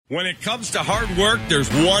When it comes to hard work, there's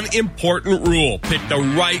one important rule. Pick the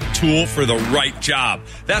right tool for the right job.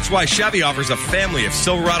 That's why Chevy offers a family of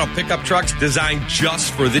Silverado pickup trucks designed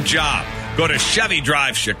just for the job. Go to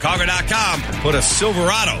ChevyDriveChicago.com and put a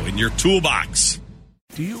Silverado in your toolbox.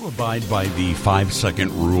 Do you abide by the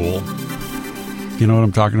 5-second rule? You know what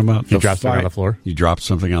I'm talking about? You drop something on the floor? You drop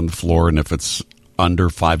something on the floor, and if it's under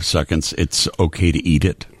 5 seconds, it's okay to eat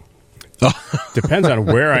it. Depends on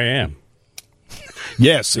where I am.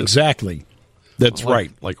 Yes, exactly. That's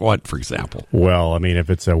right. Like what, for example? Well, I mean, if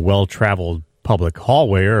it's a well-traveled public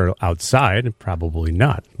hallway or outside, probably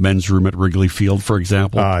not. Men's room at Wrigley Field, for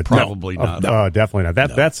example? Probably not. Definitely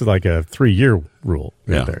not. That's like a 3-year rule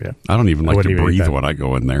right there. Yeah. I don't even like to breathe when I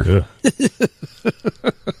go in there. It's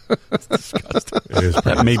disgusting. It is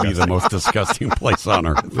that may be the most disgusting place on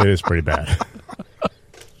earth. It is pretty bad.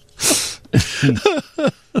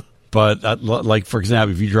 But, like, for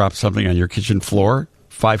example, if you drop something on your kitchen floor,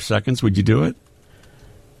 5 seconds, would you do it?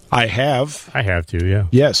 I have. I have to, yeah.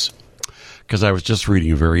 Yes. Because I was just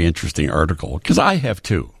reading a very interesting article. Because I have,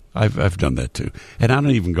 too. I've done that, too. And I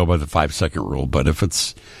don't even go by the 5-second rule. But if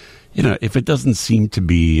it's, if it doesn't seem to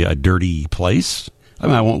be a dirty place, I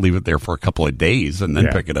mean, I won't leave it there for a couple of days and then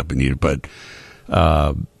pick it up and eat it. But,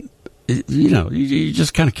 you're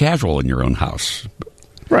just kind of casual in your own house.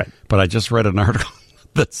 Right. But I just read an article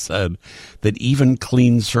that said that even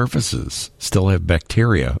clean surfaces still have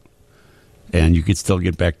bacteria, and you could still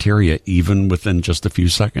get bacteria even within just a few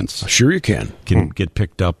seconds. Sure you can. Can get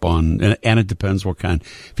picked up on, and it depends what kind.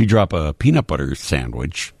 If you drop a peanut butter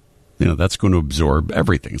sandwich, that's going to absorb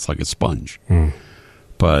everything. It's like a sponge.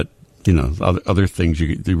 But, other things,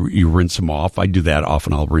 you rinse them off. I do that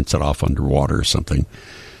often. I'll rinse it off underwater or something.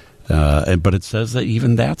 But it says that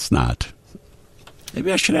even that's not.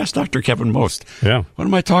 Maybe I should ask Dr. Kevin Most. Yeah. What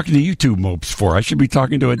am I talking to you two mopes for? I should be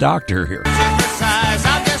talking to a doctor here.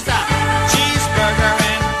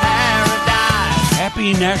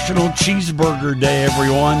 Happy National Cheeseburger Day,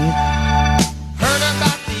 everyone. Heard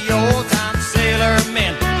about the old-time sailor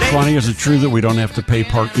men. Ronnie, is it true that we don't have to pay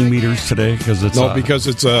parking meters today? Because it's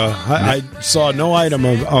I saw no item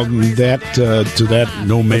of that to that.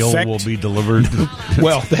 No mail effect. will be delivered.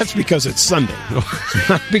 Well, that's because it's Sunday,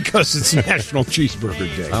 not because it's National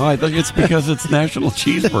Cheeseburger Day. Oh, I think it's because it's National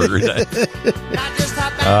Cheeseburger Day.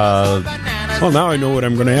 Well, now I know what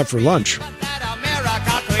I'm going to have for lunch.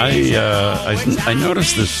 I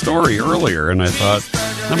noticed this story earlier, and I thought,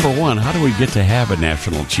 number one, how do we get to have a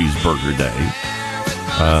National Cheeseburger Day?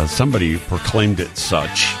 Somebody proclaimed it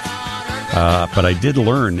such. But I did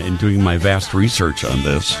learn in doing my vast research on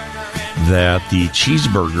this that the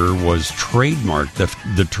cheeseburger was trademarked.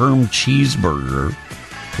 The term cheeseburger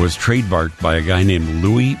was trademarked by a guy named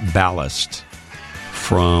Louis Ballast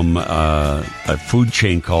from a food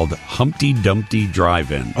chain called Humpty Dumpty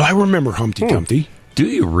Drive-In. Oh, I remember Humpty Dumpty. Do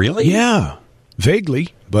you really? Yeah, vaguely,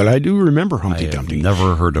 but I do remember Humpty Dumpty. I've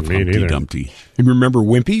never heard of Humpty Dumpty. You remember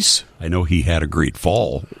Wimpy's? I know he had a great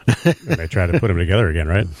fall. And they tried to put them together again,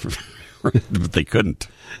 right? But they couldn't.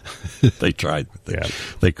 They tried. But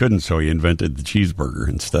they couldn't, so he invented the cheeseburger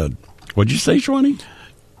instead. What'd you say, Shwani?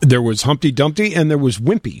 There was Humpty Dumpty and there was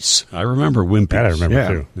Wimpy's. I remember Wimpy's. That I remember,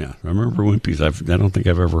 too. Yeah, I remember Wimpy's. I don't think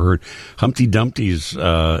I've ever heard. Humpty Dumpty's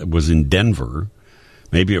was in Denver.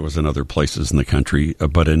 Maybe it was in other places in the country.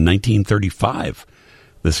 But in 1935,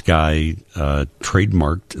 this guy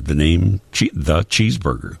trademarked the name The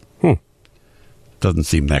Cheeseburger. Doesn't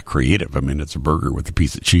seem that creative. I mean, it's a burger with a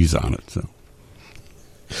piece of cheese on it. So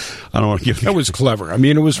I don't want to give that was clever. I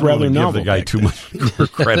mean, it was rather novel. Give the guy too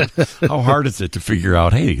much credit. How hard is it to figure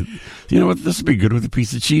out? Hey, you know what? This would be good with a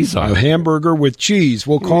piece of cheese on it. A hamburger with cheese.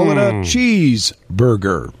 We'll call it a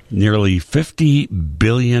cheeseburger. Nearly 50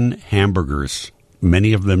 billion hamburgers,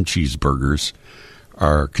 many of them cheeseburgers,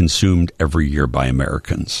 are consumed every year by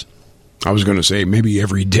Americans. I was going to say maybe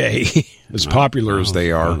every day, as popular as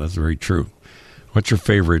they are. That's very true. What's your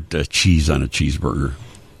favorite cheese on a cheeseburger?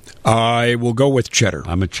 I will go with cheddar.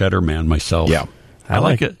 I'm a cheddar man myself. Yeah. I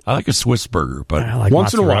like it. I like a Swiss burger, but I like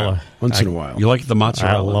once mozzarella. in a while. You like the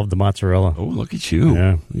mozzarella? I love the mozzarella. Oh, look at you.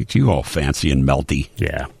 Yeah. Look at you all fancy and melty.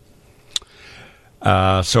 Yeah.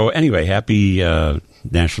 So anyway, happy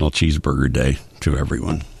National Cheeseburger Day to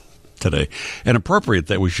everyone today. And appropriate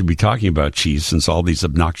that we should be talking about cheese since all these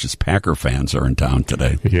obnoxious Packer fans are in town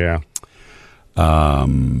today. Yeah.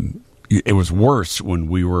 It was worse when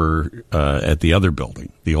we were at the other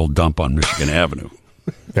building, the old dump on Michigan Avenue.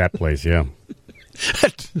 That place, yeah.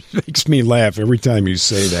 That makes me laugh every time you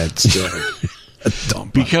say that still. A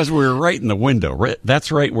dump. Because we were right in the window. Right,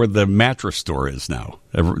 that's right where the mattress store is now.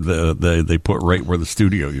 They put right where the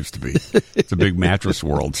studio used to be. It's a big Mattress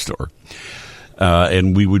World store.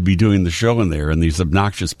 and we would be doing the show in there, and these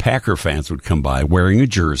obnoxious Packer fans would come by wearing a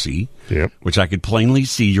jersey, which I could plainly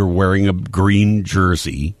see you're wearing a green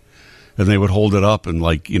jersey, and they would hold it up and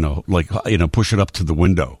push it up to the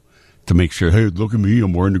window to make sure, hey, look at me,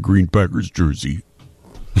 I'm wearing a green Packers jersey.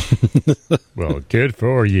 Well, good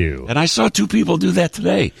for you. And I saw two people do that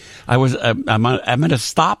today. I'm at a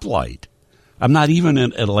stoplight. I'm not even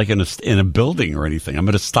in a building or anything. I'm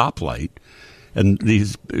at a stoplight, and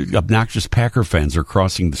these obnoxious Packer fans are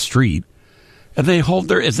crossing the street, and they hold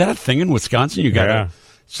their. Is that a thing in Wisconsin? You got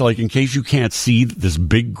so in case you can't see this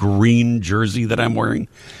big green jersey that I'm wearing,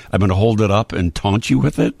 I'm going to hold it up and taunt you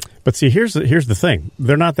with it. But see, here's the thing.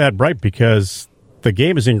 They're not that bright because the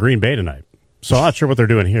game is in Green Bay tonight. So I'm not sure what they're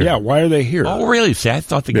doing here. Yeah, why are they here? Oh, really? See, I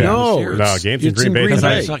thought the game was here. No, game's in Green Bay.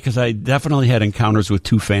 Because I definitely had encounters with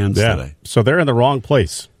two fans today. So they're in the wrong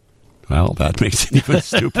place. Well, that makes it even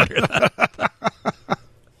stupider.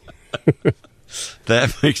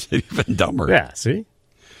 That makes it even dumber. Yeah, see?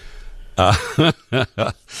 Oh,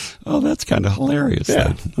 that's kind of hilarious.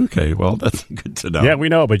 Yeah. Then. Okay, well, that's good to know. Yeah, we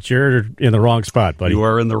know, but you're in the wrong spot, buddy. You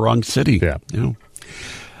are in the wrong city. Yeah.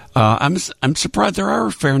 I'm surprised there are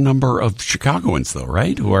a fair number of Chicagoans, though,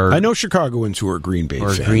 right? I know Chicagoans who are Green Bay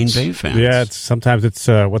fans. Green Bay fans. Yeah, sometimes it's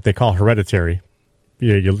what they call hereditary.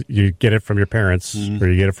 You get it from your parents, or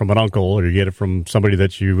you get it from an uncle, or you get it from somebody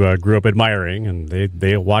that you grew up admiring, and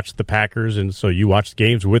they watch the Packers, and so you watch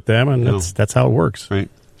games with them, and that's how it works. Right.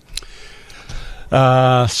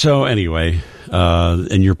 So anyway,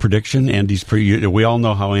 and your prediction, Andy's we all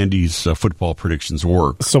know how Andy's football predictions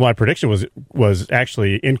work. So my prediction was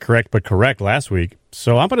actually incorrect but correct last week.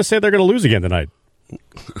 So I'm going to say they're going to lose again tonight.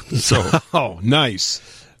 Oh,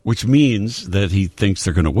 nice. Which means that he thinks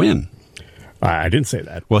they're going to win. I didn't say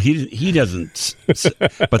that. Well, he doesn't,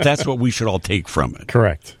 but that's what we should all take from it.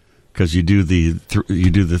 Correct. Because you do the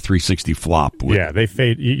 360 flop. They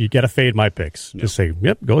fade. You got to fade my picks. Just say,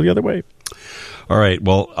 yep, go the other way. All right.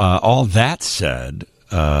 Well, all that said,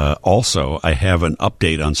 also I have an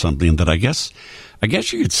update on something that I guess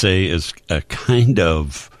you could say is a kind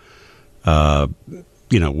of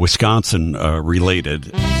Wisconsin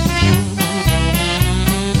related.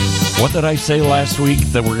 What did I say last week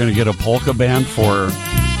that we're going to get a polka band for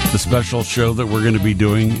the special show that we're going to be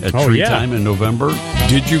doing at Tree Time in November?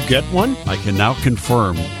 Did you get one? I can now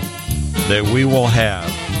confirm that we will have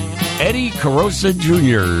Eddie Carosa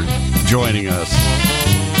Jr. joining us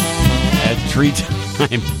at Tree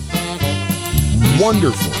Time.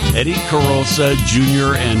 Wonderful. Eddie Carosa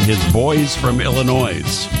Jr. and his boys from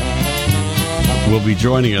Illinois will be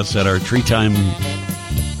joining us at our Tree Time.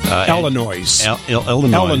 Illinois.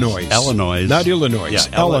 Illinois. Not Illinois.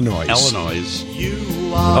 Yeah, Illinois. Illinois.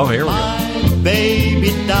 You are here we go. my baby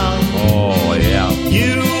doll. Oh, yeah.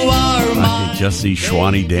 You are I can just see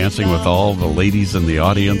Schwani dancing with all the ladies in the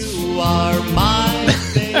audience. You are my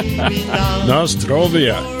baby doll.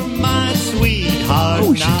 Nostrovia. My sweetheart.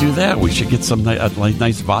 Oh, we should do that. We should get some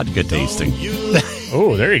nice vodka tasting.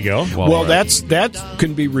 Oh, there you go. Well, that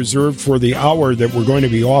can be reserved for the hour that we're going to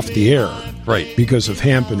be off the air. Right. Because of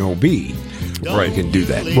Hampton OB. Right. We can do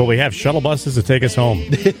that. Well, we have shuttle buses to take us home.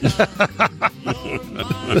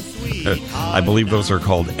 I believe those are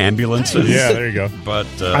called ambulances. Yeah, there you go. But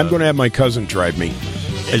I'm going to have my cousin drive me.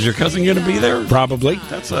 Is your cousin going to be there? Probably.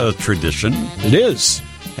 That's a tradition. It is.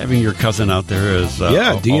 Having your cousin out there is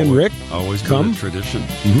Dee and Rick always come. been a tradition.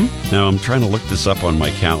 Mm-hmm. Now I'm trying to look this up on my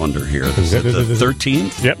calendar here. Is it the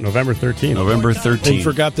 13th? Yep, November 13th. November 13th. You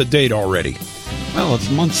forgot the date already. Well, it's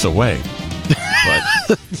months away.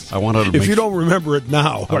 But I wanted to. If you don't remember it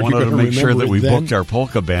now, I wanted to make sure that we booked our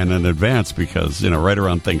polka band in advance because right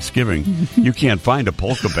around Thanksgiving, you can't find a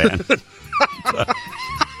polka band.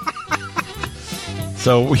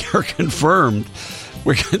 So we are confirmed.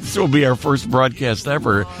 This will be our first broadcast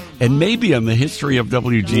ever, and maybe in the history of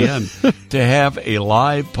WGN, to have a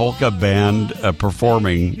live polka band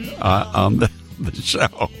performing on the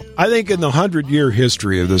show. I think in the 100-year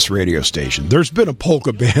history of this radio station, there's been a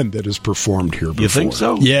polka band that has performed here before. You think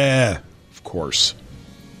so? Yeah, of course.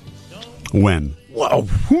 When? Well,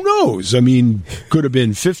 who knows? I mean, could have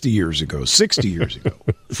been 50 years ago, 60 years ago.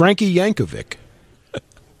 Frankie Yankovic.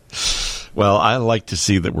 Well, I like to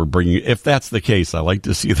see that we're bringing, if that's the case, I like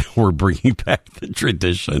to see that we're bringing back the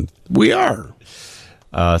tradition. We are.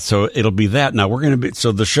 So it'll be that. Now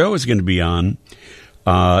so the show is going to be on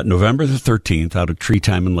November the 13th out of Tree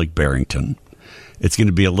Time in Lake Barrington. It's going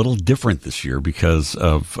to be a little different this year because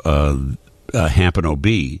of Hampton OB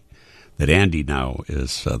that Andy now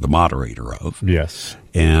is the moderator of. Yes.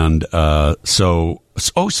 And so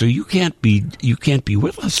you can't be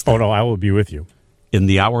with us then. Oh no, I will be with you. in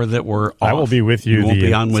the hour that we're off? I will be with you won't the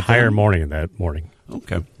be on with entire them? morning that morning.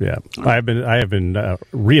 Okay. Yeah, I have been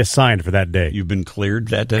reassigned for that day. You've been cleared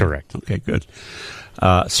that day? Correct. Okay, good.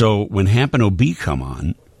 So when Hamp and OB come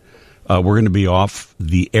on, we're going to be off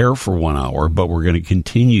the air for 1 hour, but we're going to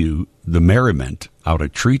continue the merriment out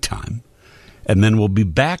at Tree Time, and then we'll be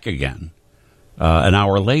back again an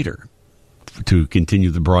hour later to continue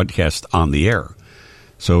the broadcast on the air.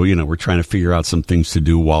 So, we're trying to figure out some things to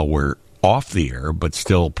do while we're off the air, but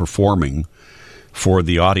still performing for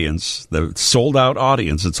the audience, the sold-out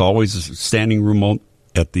audience. It's always a standing room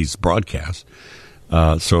at these broadcasts.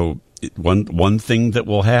 So one thing that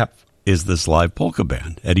we'll have is this live polka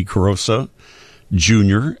band, Eddie Carosa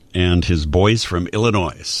Jr. and his boys from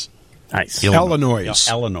Illinois. Nice. Illinois.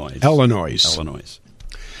 Illinois. You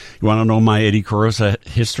want to know my Eddie Carosa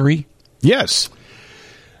history? Yes.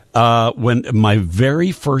 When my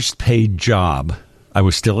very first paid job, I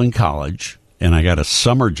was still in college, and I got a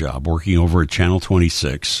summer job working over at Channel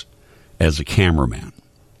 26 as a cameraman.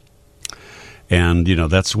 And,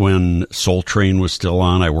 that's when Soul Train was still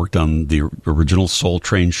on. I worked on the original Soul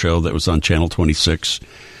Train show that was on Channel 26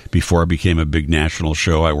 before I became a big national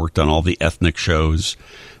show. I worked on all the ethnic shows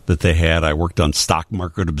that they had. I worked on Stock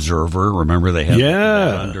Market Observer. Remember they had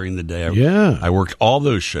that on during the day? I worked all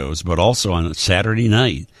those shows, but also on Saturday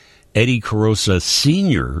night, Eddie Carosa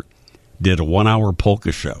Sr. did a 1 hour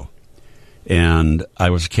polka show. And I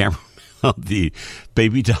was a cameraman on the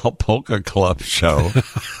Baby Doll Polka Club show.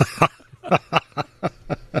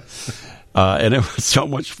 And it was so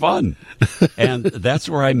much fun. And that's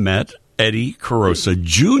where I met Eddie Carosa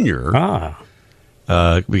Jr.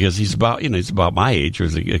 Because he's about my age. He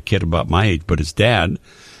was a kid about my age, but his dad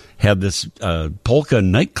had this polka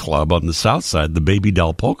nightclub on the south side, the Baby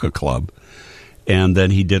Doll Polka Club. And then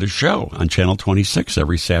he did a show on Channel 26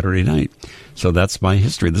 every Saturday night. So that's my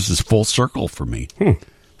history. This is full circle for me.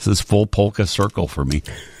 This is full polka circle for me.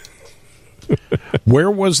 Where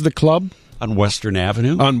was the club? On Western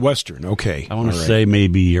Avenue. On Western, okay. I want to say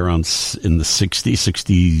maybe around in the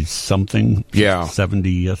 60-something. Yeah.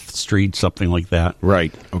 70th Street, something like that.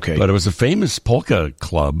 Right, okay. But it was a famous polka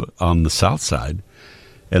club on the south side.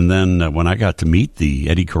 And then when I got to meet the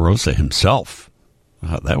Eddie Carosa himself,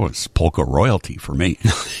 that was polka royalty for me.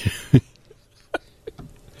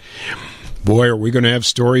 Boy, are we going to have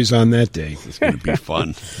stories on that day. It's going to be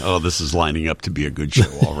fun. Oh, this is lining up to be a good show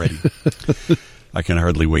already. I can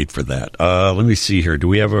hardly wait for that. Let me see here. Do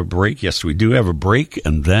we have a break? Yes, we do have a break.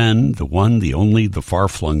 And then the one, the only, the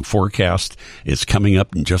far-flung forecast is coming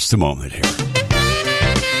up in just a moment here.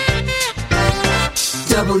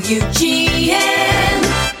 WGN.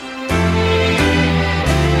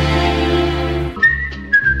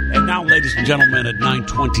 And now, ladies and gentlemen, at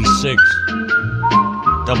 9:26,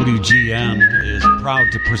 WGN is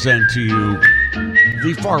proud to present to you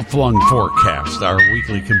the Far-Flung Forecast, our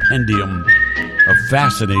weekly compendium of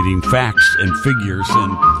fascinating facts and figures.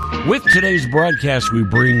 And with today's broadcast, we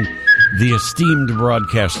bring the esteemed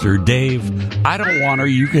broadcaster, Dave. I don't want her.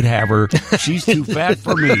 You could have her. She's too fat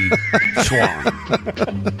for me. Schwang.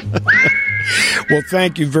 Well,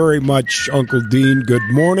 thank you very much, Uncle Dean. Good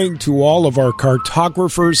morning to all of our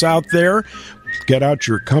cartographers out there. Get out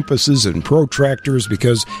your compasses and protractors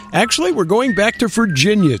because actually we're going back to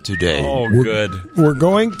Virginia today. Oh, good. We're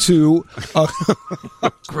going to...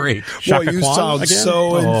 Great. Boy, you sound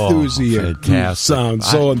so enthusiastic. Fantastic. You sound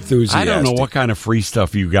so enthusiastic. I don't know what kind of free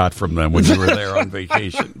stuff you got from them when you were there on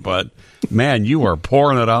vacation, but man, you are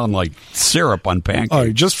pouring it on like syrup on pancakes. All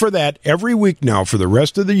right, just for that, every week now for the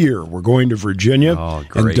rest of the year, we're going to Virginia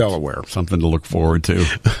and Delaware. Something to look forward to.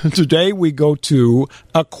 Today we go to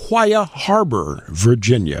Aquia Harbor,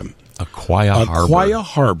 Virginia. Aquia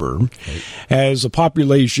Harbor has a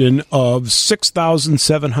population of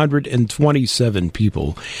 6,727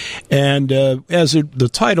 people. And as the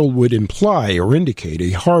title would imply or indicate, a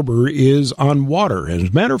harbor is on water. As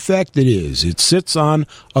a matter of fact, it is. It sits on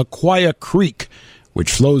Aquia Creek,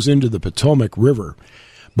 which flows into the Potomac River.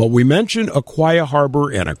 But we mention Aquia Harbor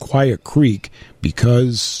and Aquia Creek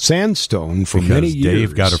because sandstone for many years.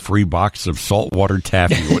 Dave got a free box of saltwater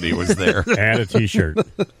taffy when he was there. And a T-shirt.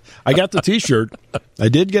 I got the T-shirt. I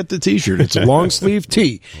did get the T-shirt. It's a long-sleeve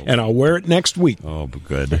tee, and I'll wear it next week. Oh,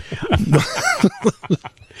 good.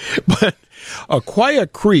 But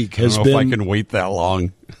Aquia Creek has been... I don't know if I can wait that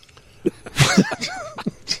long.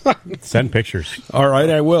 Send pictures. All right,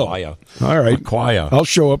 I will. Aquia. All right. Aquia. I'll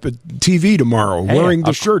show up at TV tomorrow wearing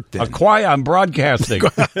the shirt then. Aquia, I'm broadcasting.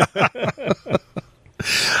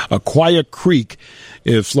 Aquia Creek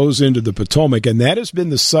flows into the Potomac, and that has been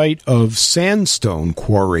the site of sandstone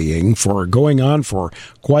quarrying going on for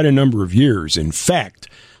quite a number of years. In fact,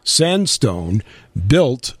 Sandstone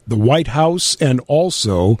built the White House and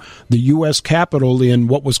also the U.S. Capitol in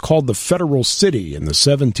what was called the Federal City in the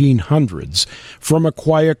 1700s from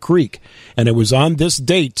Aquia Creek. And it was on this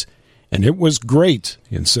date, and it was great,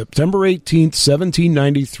 in September 18th,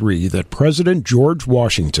 1793, that President George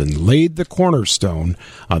Washington laid the cornerstone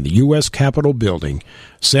on the U.S. Capitol building.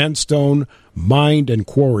 Sandstone mined and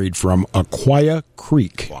quarried from Aquia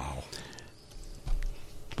Creek.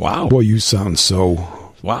 Wow. Boy, you sound so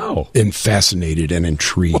fascinated and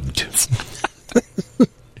intrigued.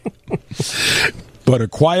 But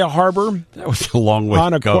Aquia Harbor, that was a long way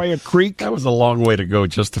on to go. Aquia Creek. That was a long way to go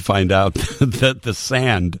just to find out that the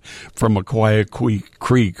sand from Aquia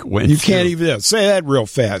Creek went. You can't even say that real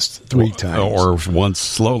fast 3 times. Or once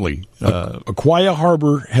slowly. Aquia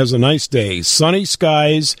Harbor has a nice day. Sunny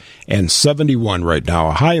skies and 71 right now.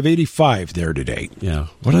 A high of 85 there today. Yeah.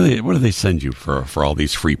 What do they send you for all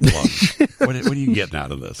these free plugs? what are you getting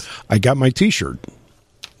out of this? I got my T-shirt.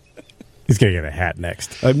 He's going to get a hat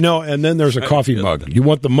next. No, and then there's a coffee mug. You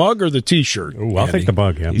want the mug or the T-shirt? Ooh, I'll take the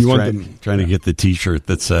mug, yeah. You want trying to get the T-shirt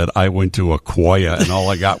that said, I went to Aquia, and all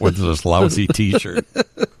I got was this lousy T-shirt.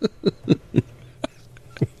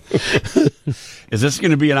 Is this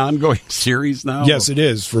going to be an ongoing series now? Yes, it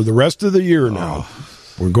is. For the rest of the year now.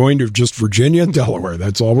 We're going to just Virginia and Delaware.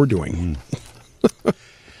 That's all we're doing.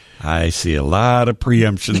 I see a lot of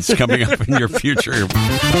preemptions coming up in your future.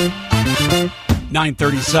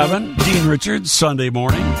 9:37, Dean Richards, Sunday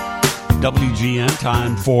morning. WGN,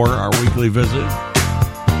 time for our weekly visit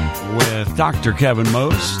with Dr. Kevin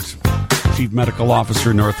Most, Chief Medical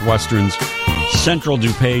Officer, Northwestern's Central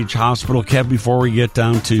DuPage Hospital. Kev, before we get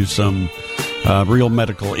down to some real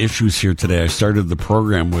medical issues here today, I started the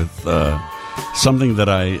program with something that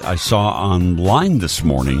I saw online this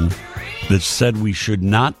morning that said we should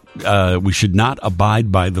not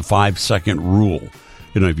abide by the 5-second rule.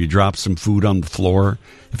 You know, if you drop some food on the floor,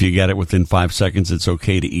 if you get it within 5 seconds, it's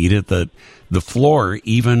okay to eat it. That the floor,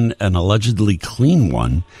 even an allegedly clean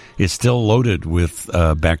one, is still loaded with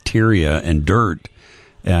bacteria and dirt.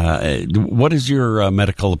 What is your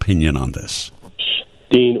medical opinion on this?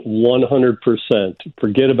 Dean, 100%.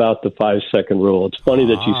 Forget about the 5-second rule. It's funny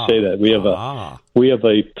that you say that. We have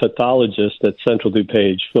a pathologist at Central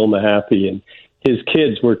DuPage, Phil Mahaffey, and his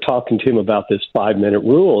kids were talking to him about this 5-minute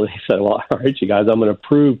rule. He said, well, all right, you guys, I'm going to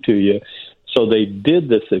prove to you. So they did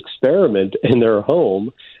this experiment in their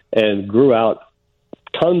home and grew out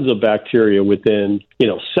tons of bacteria within,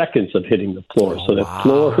 seconds of hitting the floor. So the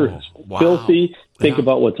floor is filthy. Think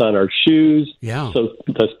about what's on our shoes. Yeah. So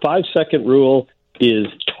the 5-second rule is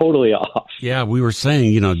totally off. Yeah, we were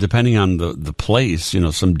saying, depending on the place,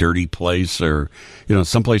 some dirty place or,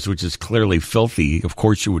 some place which is clearly filthy, of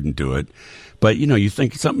course you wouldn't do it. But, you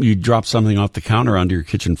think you drop something off the counter onto your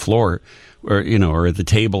kitchen floor or at the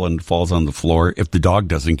table and it falls on the floor. If the dog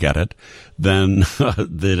doesn't get it, then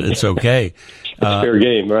it's okay. It's fair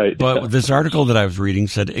game, right? But this article that I was reading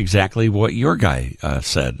said exactly what your guy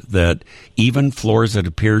said, that even floors that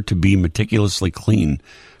appear to be meticulously clean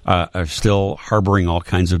are still harboring all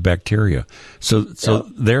kinds of bacteria. So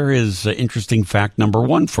there is interesting fact number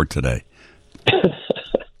 1 for today.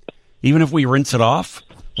 Even if we rinse it off,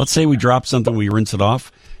 let's say we drop something, we rinse it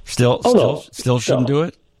off, still shouldn't do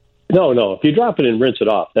it? No. If you drop it and rinse it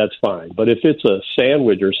off, that's fine. But if it's a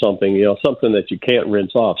sandwich or something, something that you can't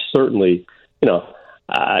rinse off, certainly,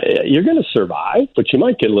 you're going to survive, but you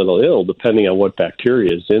might get a little ill depending on what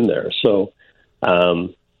bacteria is in there. So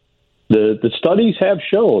the studies have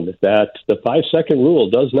shown that the 5-second rule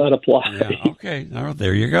does not apply. Yeah, okay. Oh,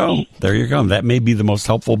 there you go. That may be the most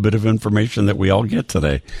helpful bit of information that we all get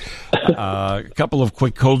today. A couple of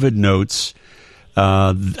quick COVID notes.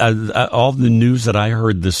 All the news that I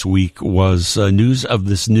heard this week was news of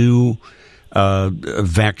this new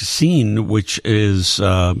vaccine, which is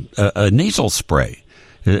a nasal spray.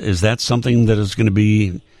 Is that something that is going to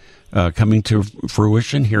be coming to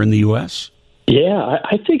fruition here in the U.S.? Yeah,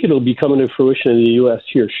 I think it'll be coming to fruition in the U.S.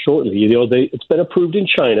 here shortly. It's been approved in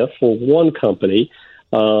China for one company,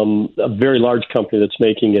 a very large company that's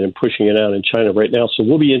making it and pushing it out in China right now. So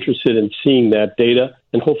we'll be interested in seeing that data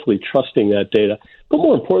and hopefully trusting that data. But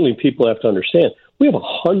more importantly, people have to understand, we have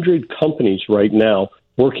 100 companies right now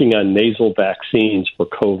working on nasal vaccines for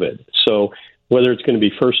COVID. So whether it's going to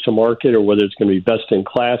be first to market or whether it's going to be best in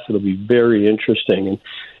class, it'll be very interesting. And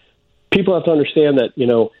people have to understand that,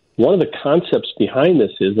 one of the concepts behind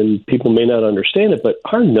this is, and people may not understand it, but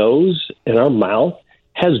our nose and our mouth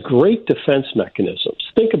has great defense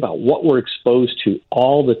mechanisms. Think about what we're exposed to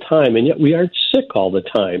all the time, and yet we aren't sick all the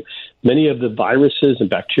time. Many of the viruses and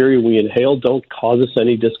bacteria we inhale don't cause us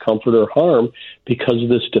any discomfort or harm because of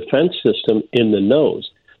this defense system in the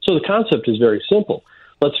nose. So the concept is very simple.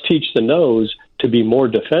 Let's teach the nose to be more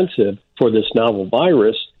defensive for this novel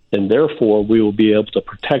virus, and therefore we will be able to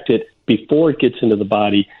protect it before it gets into the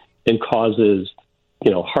body and causes,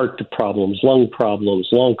 heart problems, lung problems,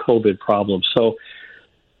 long COVID problems. So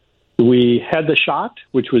we had the shot,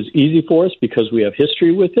 which was easy for us because we have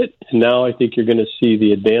history with it. And now I think you're going to see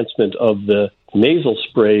the advancement of the nasal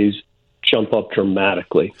sprays jump up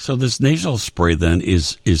dramatically. So this nasal spray then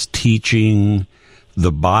is teaching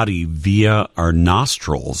the body via our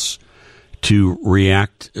nostrils to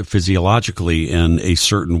react physiologically in a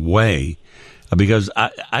certain way. Because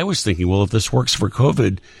I was thinking, well, if this works for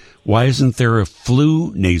COVID, why isn't there a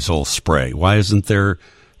flu nasal spray? Why isn't there,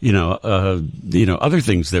 other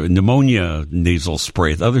things, that pneumonia nasal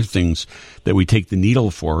spray, other things that we take the needle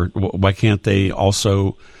for? Why can't they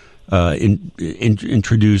also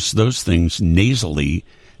introduce those things nasally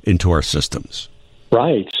into our systems?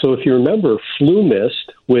 Right. So if you remember Flu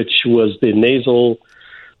Mist, which was the nasal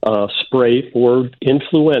spray for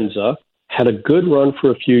influenza, had a good run for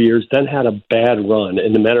a few years, then had a bad run.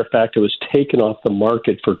 And as a matter of fact, it was taken off the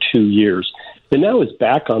market for 2 years. And now it's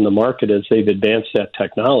back on the market as they've advanced that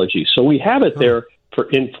technology. So we have it there for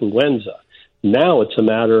influenza. Now it's a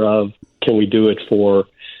matter of, can we do it for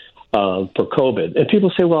COVID? And people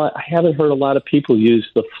say, well, I haven't heard a lot of people use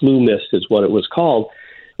the Flu Mist is what it was called.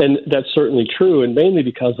 And that's certainly true, and mainly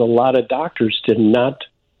because a lot of doctors did not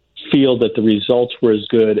feel that the results were as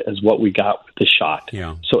good as what we got with the shot.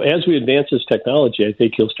 Yeah. So as we advance this technology, I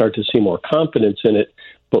think you'll start to see more confidence in it.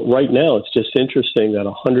 But right now, it's just interesting that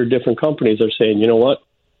 100 different companies are saying, you know what,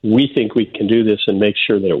 we think we can do this and make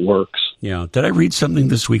sure that it works. Yeah. Did I read something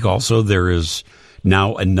this week also? There is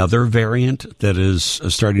now another variant that is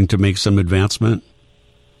starting to make some advancement?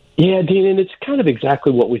 Yeah, Dean, and it's kind of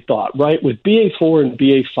exactly what we thought, right? With BA4 and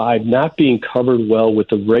BA5 not being covered well with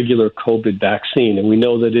the regular COVID vaccine, and we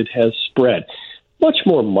know that it has spread. Much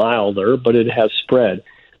more milder, but it has spread.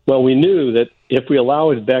 Well, we knew that if we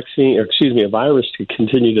allow a virus to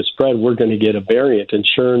continue to spread, we're going to get a variant. And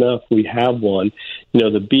sure enough, we have one,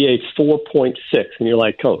 the BA4.6. And you're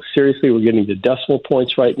like, oh, seriously, we're getting to decimal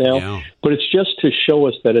points right now? Yeah. But it's just to show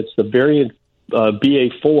us that it's the variant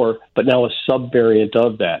BA4, but now a subvariant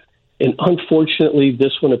of that. And unfortunately,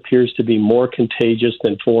 this one appears to be more contagious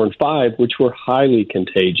than 4 and 5, which were highly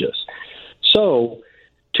contagious. So,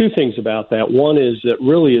 two things about that. One is that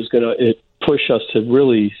really is going to push us to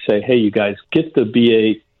really say, hey, you guys, get the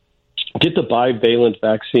bivalent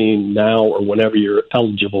vaccine now or whenever you're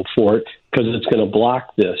eligible for it, because it's going to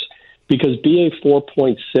block this. Because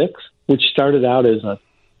BA4.6, which started out as a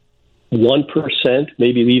 1%,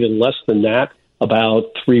 maybe even less than that, about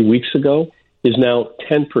 3 weeks ago, is now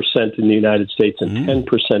 10% in the United States and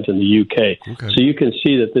 10% in the UK. Okay. So you can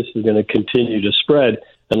see that this is going to continue to spread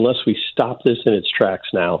unless we stop this in its tracks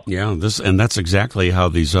now. Yeah, that's exactly how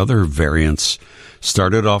these other variants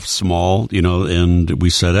started off small, and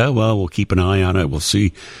we said, oh, well, we'll keep an eye on it, we'll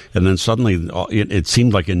see. And then suddenly it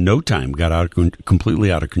seemed like in no time got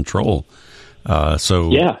completely out of control.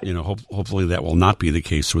 Hopefully that will not be the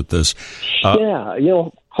case with this.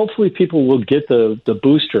 Hopefully people will get the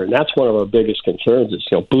booster, and that's one of our biggest concerns is,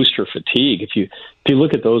 booster fatigue. If you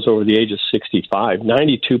look at those over the age of 65,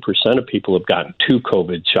 92% of people have gotten 2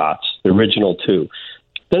 COVID shots, the original 2.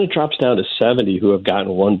 Then it drops down to 70 who have gotten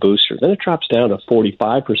 1 booster. Then it drops down to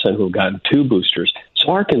 45% who have gotten 2 boosters.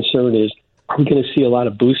 So our concern is, are we going to see a lot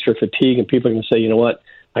of booster fatigue, and people are going to say, you know what,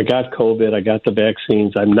 I got COVID, I got the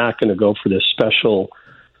vaccines, I'm not going to go for this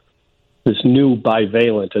new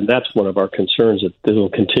bivalent, and that's one of our concerns, that it will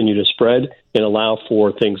continue to spread and allow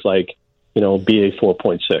for things like,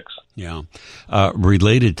 BA4.6. Yeah.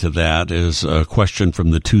 Related to that is a question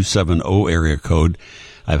from the 270 area code.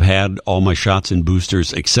 I've had all my shots and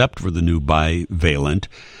boosters except for the new bivalent.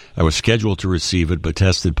 I was scheduled to receive it, but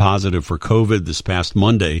tested positive for COVID this past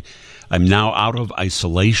Monday. I'm now out of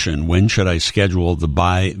isolation. When should I schedule the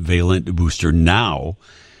bivalent booster now?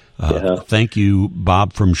 Thank you,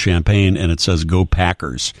 Bob from Champaign, and it says "Go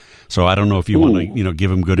Packers." So I don't know if you want to,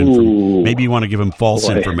 give him good information. Maybe you want to give him false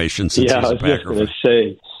information since he's a Packer. I was just going to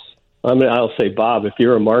say, I'll say, Bob, if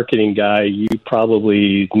you're a marketing guy, you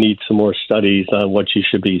probably need some more studies on what you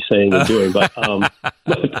should be saying and doing. But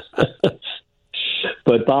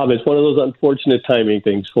Bob, it's one of those unfortunate timing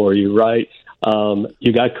things for you, right?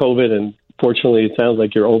 You got COVID, and fortunately, it sounds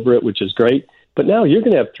like you're over it, which is great. But now you're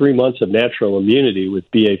going to have 3 months of natural immunity with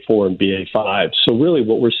BA4 and BA5. So really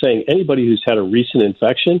what we're saying, anybody who's had a recent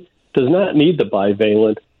infection does not need the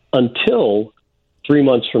bivalent until 3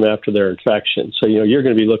 months from after their infection. So, you're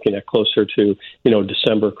going to be looking at closer to,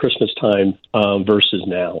 December, Christmas time versus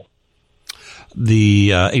now.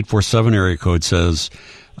 The 847 area code says,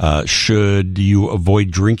 Should you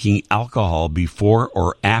avoid drinking alcohol before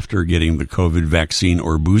or after getting the COVID vaccine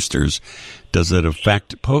or boosters? Does it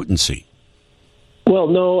affect potency? Well,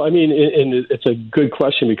 no, I mean, and it's a good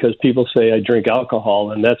question because people say I drink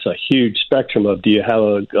alcohol, and that's a huge spectrum of, do you have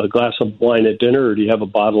a glass of wine at dinner or do you have a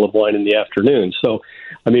bottle of wine in the afternoon? So,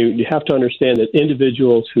 I mean, you have to understand that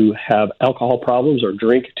individuals who have alcohol problems or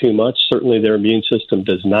drink too much, certainly their immune system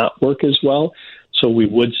does not work as well. So we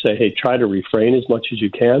would say, hey, try to refrain as much as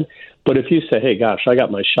you can. But if you say, hey, gosh, I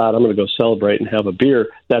got my shot, I'm going to go celebrate and have a beer,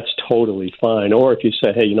 that's totally fine. Or if you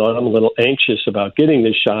say, hey, you know what, I'm a little anxious about getting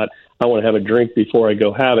this shot, I want to have a drink before I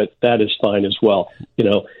go have it, that is fine as well. You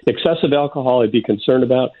know, excessive alcohol I'd be concerned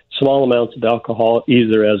about. Small amounts of alcohol,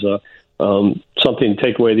 either as a something to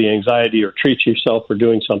take away the anxiety or treat yourself for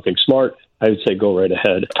doing something smart, I would say go right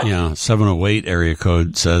ahead. Yeah, 708 area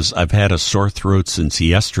code says, I've had a sore throat since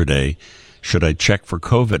yesterday. Should I check for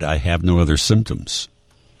COVID? I have no other symptoms.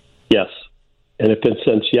 Yes. And if it's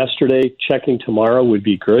since yesterday, checking tomorrow would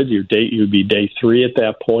be good. Your date would be day 3 at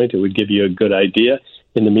that point. It would give you a good idea.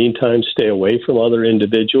 In the meantime, stay away from other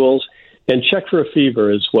individuals and check for a fever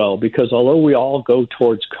as well, because although we all go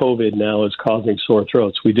towards COVID now as causing sore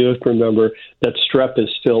throats, we do have to remember that strep is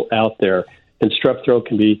still out there. And strep throat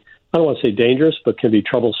can be, I don't want to say dangerous, but can be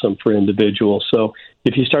troublesome for individuals. So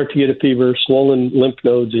if you start to get a fever, swollen lymph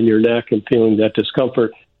nodes in your neck and feeling that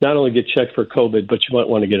discomfort, not only get checked for COVID, but you might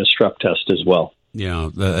want to get a strep test as well. Yeah,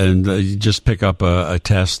 and you just pick up a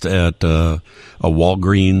test at a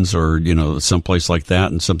Walgreens or, you know, someplace like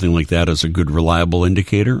that, and something like that is a good, reliable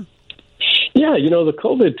indicator? Yeah, you know, the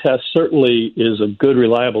COVID test certainly is a good,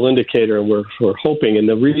 reliable indicator, and we're hoping. And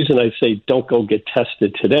the reason I say don't go get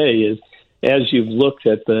tested today is, as you've looked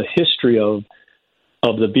at the history of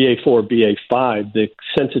the BA4, BA5, the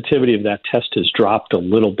sensitivity of that test has dropped a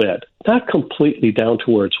little bit. Not completely down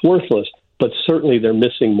to where it's worthless, but certainly they're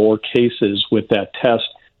missing more cases with that test,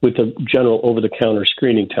 with the general over-the-counter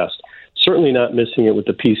screening test. Certainly not missing it with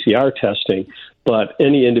the PCR testing, but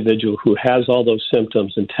any individual who has all those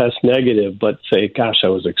symptoms and test negative, but say, gosh, I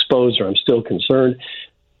was exposed or I'm still concerned,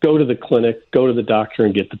 go to the clinic, go to the doctor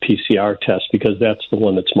and get the PCR test, because that's the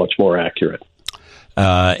one that's much more accurate.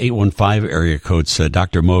 815 area code said,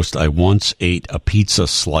 Dr. Most, I once ate a pizza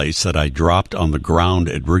slice that I dropped on the ground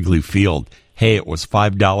at Wrigley Field. Hey, it was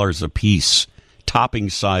 $5 a piece, topping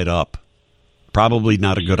side up. Probably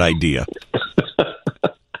not a good idea.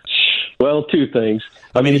 Well, two things.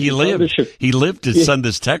 I mean, he lived to send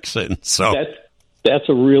this text in. So that's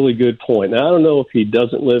a really good point. Now, I don't know if he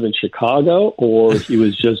doesn't live in Chicago or if he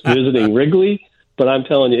was just visiting Wrigley, but I'm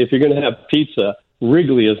telling you, if you're going to have pizza,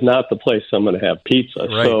 Wrigley is not the place I'm going to have pizza.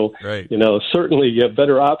 Right. You know, certainly you have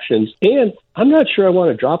better options. And I'm not sure I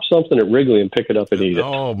want to drop something at Wrigley and pick it up and eat it.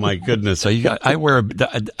 Oh, my goodness. I wear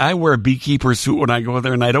a beekeeper suit when I go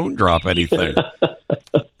there, and I don't drop anything.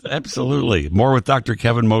 Absolutely. More with Dr.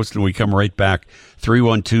 Kevin Most, and we come right back.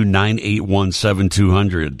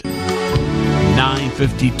 312-981-7200.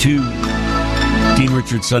 9:52. Dean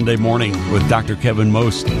Richards Sunday morning with Dr. Kevin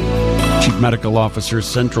Most, Chief Medical Officer,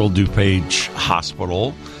 Central DuPage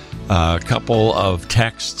Hospital. A couple of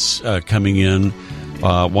texts coming in.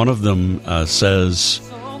 One of them says,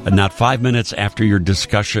 not 5 minutes after your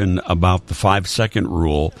discussion about the 5-second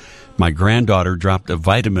rule, my granddaughter dropped a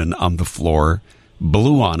vitamin on the floor,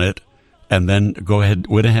 blew on it, and then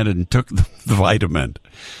went ahead and took the vitamin.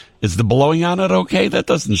 Is the blowing on it okay? That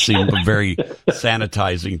doesn't seem very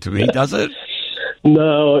sanitizing to me, does it?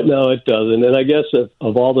 No, it doesn't. And I guess of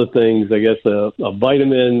all the things, I guess a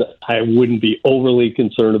vitamin I wouldn't be overly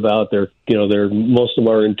concerned about. They're most of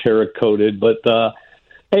them are enteric coated, but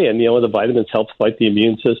hey, and the vitamins help fight the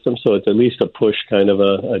immune system, so it's at least a push kind of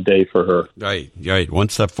a day for her. Right. 1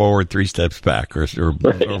 step forward, 3 steps back, or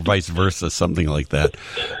vice versa, something like that.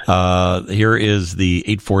 Here is the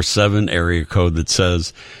 847 area code that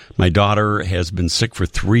says, my daughter has been sick for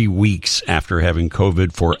 3 weeks after having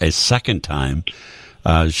COVID for a second time.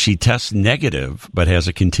 She tests negative, but has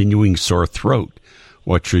a continuing sore throat.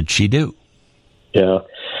 What should she do? Yeah.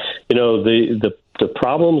 The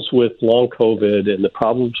problems with long COVID and the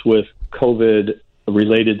problems with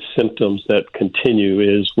COVID-related symptoms that continue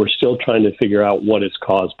is we're still trying to figure out what it's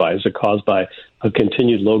caused by. Is it caused by a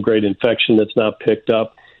continued low-grade infection that's not picked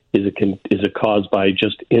up? Is it caused by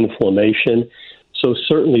just inflammation? So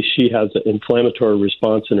certainly she has an inflammatory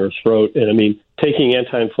response in her throat. And, I mean, taking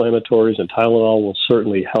anti-inflammatories and Tylenol will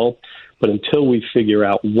certainly help. But until we figure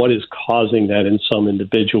out what is causing that in some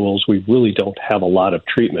individuals, we really don't have a lot of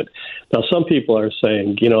treatment. Now, some people are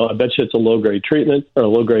saying, I bet you it's a low-grade treatment or a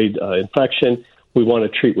low-grade infection. We want to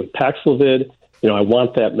treat with Paxlovid. I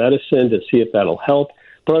want that medicine to see if that'll help.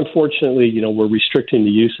 But unfortunately, we're restricting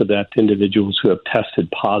the use of that to individuals who have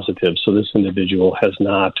tested positive. So this individual has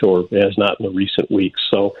not, or has not in the recent weeks.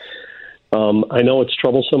 So I know it's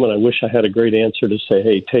troublesome, and I wish I had a great answer to say,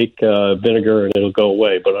 hey, take vinegar and it'll go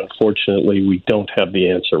away. But unfortunately, we don't have the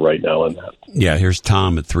answer right now on that. Yeah, here's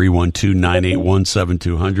Tom at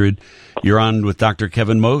 312-981-7200. You're on with Dr.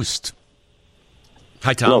 Kevin Most.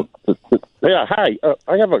 Hi, Tom. Hello. Yeah, hi.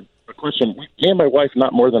 I have a question. Me and my wife,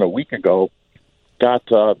 not more than a week ago, got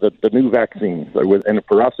the new vaccine. And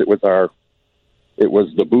for us, it was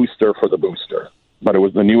the booster for the booster. But it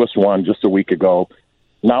was the newest one just a week ago.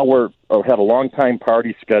 Now had a long time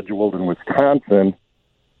party scheduled in Wisconsin.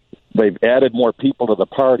 They've added more people to the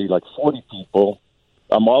party, like 40 people.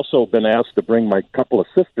 I'm also been asked to bring my couple of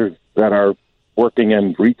sisters that are working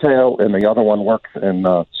in retail, and the other one works in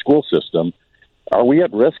school system. Are we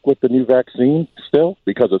at risk with the new vaccine still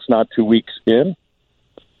because it's not 2 weeks in?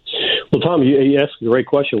 Well, Tom, you asked a great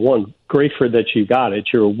question. One, great for that you got it.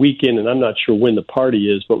 You're a week in, and I'm not sure when the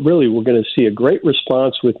party is, but really we're going to see a great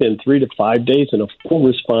response within 3 to 5 days and a full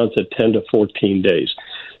response at 10 to 14 days.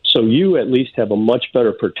 So you at least have a much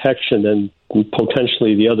better protection than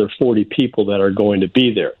potentially the other 40 people that are going to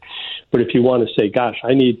be there. But if you want to say, gosh,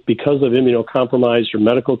 because of immunocompromised or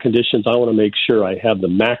medical conditions, I want to make sure I have the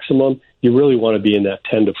maximum, you really want to be in that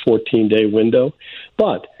 10 to 14-day window.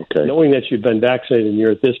 But knowing that you've been vaccinated and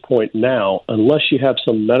you're at this point now, unless you have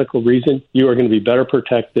some medical reason, you are going to be better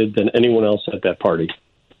protected than anyone else at that party.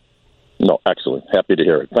 No, excellent. Happy to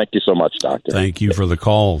hear it. Thank you so much, Doctor. Thank you for the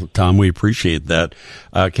call, Tom. We appreciate that.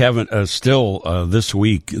 Kevin, still this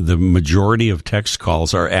week, the majority of text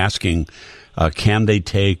calls are asking, can they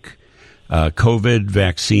take COVID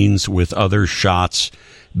vaccines with other shots,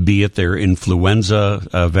 be it their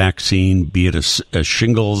influenza vaccine, be it a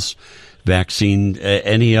shingles vaccine,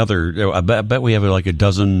 any other. I bet we have like a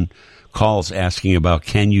dozen calls asking about,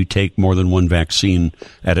 can you take more than one vaccine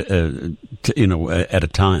at a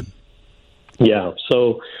time? Yeah,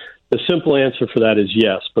 so the simple answer for that is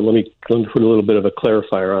yes, but let me put a little bit of a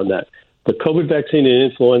clarifier on that. The COVID vaccine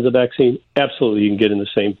and influenza vaccine, absolutely you can get at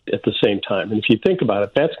the same time. And if you think about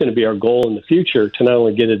it, that's going to be our goal in the future, to not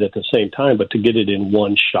only get it at the same time, but to get it in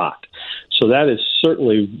one shot. So that is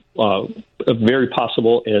certainly very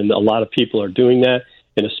possible, and a lot of people are doing that,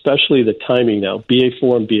 and especially the timing now.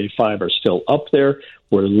 BA4 and BA5 are still up there.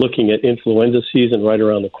 We're looking at influenza season right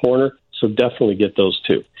around the corner, so definitely get those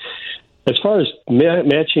two. As far as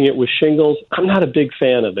matching it with shingles, I'm not a big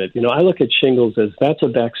fan of it. I look at shingles as that's a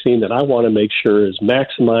vaccine that I want to make sure is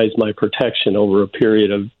maximize my protection over a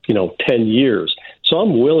period of, 10 years. So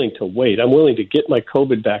I'm willing to wait. I'm willing to get my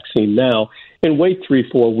COVID vaccine now and wait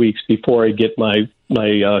 3-4 weeks before I get my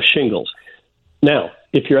shingles. Now,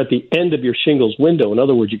 if you're at the end of your shingles window, in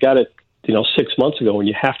other words, you got it, 6 months ago and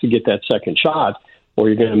you have to get that second shot or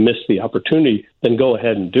you're going to miss the opportunity, then go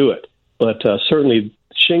ahead and do it. But certainly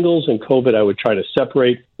shingles and COVID, I would try to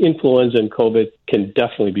separate. Influenza and COVID can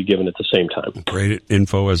definitely be given at the same time. Great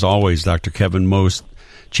info as always, Dr. Kevin Most,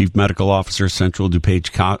 Chief Medical Officer, Central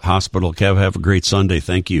DuPage Hospital. Kev, have a great Sunday.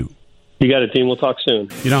 Thank you. You got it, team. We'll talk soon.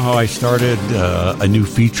 You know how I started a new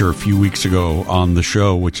feature a few weeks ago on the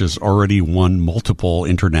show, which has already won multiple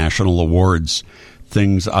international awards.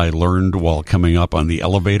 Things I learned while coming up on the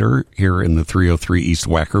elevator here in the 303 East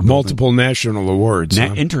Wacker building. Multiple national awards.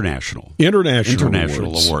 International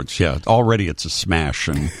awards. Yeah, already it's a smash,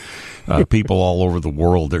 and people all over the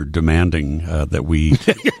world are demanding that we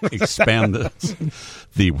expand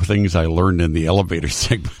the things I learned in the elevator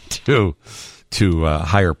segment to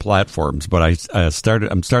higher platforms. But I'm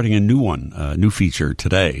starting a new one, a new feature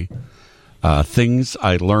today. Things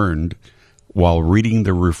I learned while reading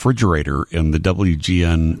the refrigerator in the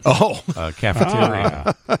WGN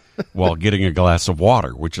cafeteria while getting a glass of water,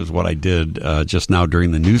 which is what I did just now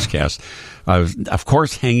during the newscast. I was, of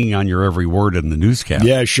course, hanging on your every word in the newscast.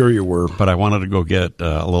 Yeah, sure you were. But I wanted to go get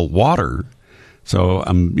a little water. So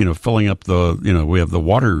I'm, filling up we have the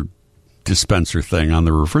water dispenser thing on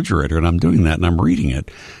the refrigerator, and I'm doing that, and I'm reading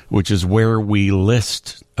it, which is where we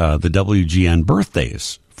list the WGN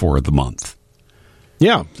birthdays for the month.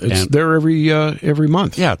 Yeah, it's there every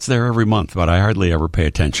month. Yeah, it's there every month, but I hardly ever pay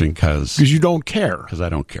attention because you don't care. Because I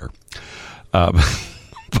don't care.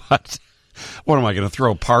 But what am I going to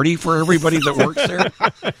throw a party for everybody that works there?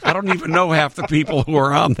 I don't even know half the people who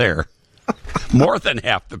are on there. More than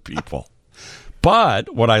half the people.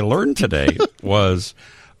 But what I learned today was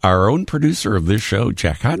our own producer of this show,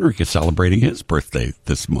 Jack Heinrich, is celebrating his birthday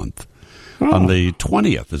this month on the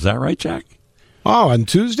 20th. Is that right, Jack? Oh, on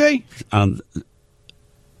Tuesday?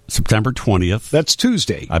 September 20th. That's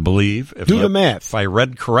Tuesday. I believe. Do the math. If I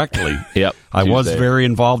read correctly. Yep. I was Tuesday. very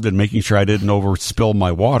involved in making sure I didn't overspill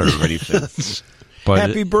my water or anything. But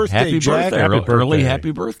Happy birthday, happy Jack. birthday. Happy Early birthday.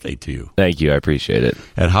 happy birthday to you. Thank you. I appreciate it.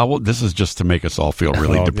 And this is just to make us all feel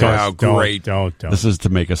really depressed. Don't. Don't. This is to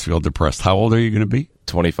make us feel depressed. How old are you going to be?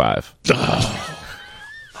 25.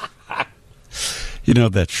 You know,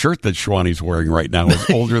 that shirt that Shwani's wearing right now is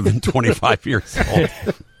older than 25 years old.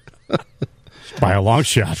 By a long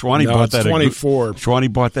shot. Shwani No, bought it's that 24.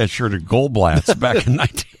 Shwani bought that shirt at Goldblatt's back in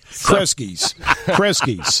 19. Kresge's.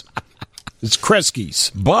 It's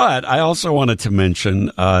Kresge's. But I also wanted to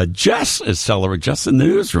mention Jess is celebrating. Jess in the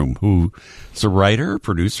newsroom, who is a writer,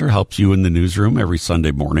 producer, helps you in the newsroom every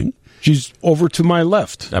Sunday morning. She's over to my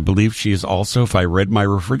left. I believe she is also, if I read my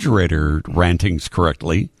refrigerator rantings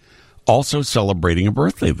correctly, also celebrating a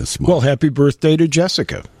birthday this month. Well, happy birthday to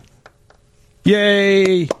Jessica.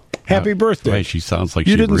 Yay! Happy birthday. Wait, she sounds like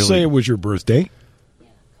You she didn't really, say it was your birthday.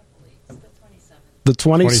 The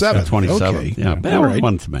 27th. 27. Okay. Yeah, but I All right.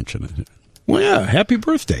 wanted to mention it. Well, yeah, happy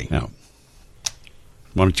birthday. Yeah.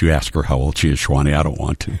 Why don't you ask her how old she is, Shwani? I don't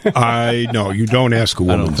want to. I know you don't ask a I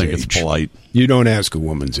woman's don't think age. it's polite. You don't ask a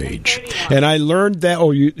woman's age. And I learned that.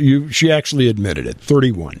 Oh, she actually admitted it.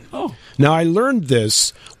 31. Oh. Now I learned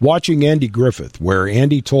this watching Andy Griffith, where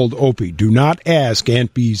Andy told Opie, "Do not ask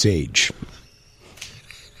Aunt Bee's age."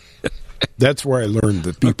 That's where I learned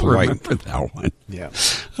that people I like. remember that one. Yeah.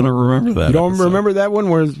 I don't remember that. You don't episode. remember that one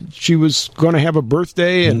where she was going to have a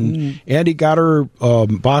birthday and Andy got her a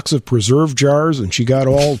box of preserve jars and she got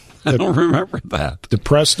all I don't remember that.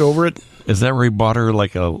 depressed over it? Is that where he bought her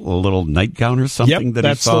like a little nightgown or something that he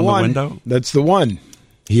that's saw in the one. window? That's the one.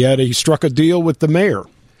 He struck a deal with the mayor.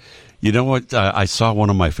 You know what? I saw one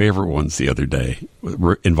of my favorite ones the other day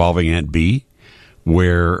involving Aunt Bee,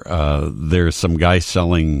 where there's some guy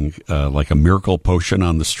selling like a miracle potion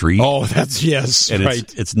on the street. Oh, that's yes, and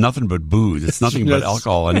right. it's nothing but booze. It's nothing but That's-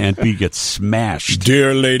 alcohol, and Aunt Bee gets smashed.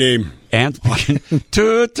 Dear lady, Aunt Bee,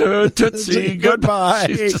 tootsie, Goodbye.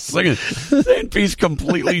 She's just singing. Aunt Bee's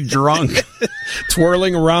completely drunk.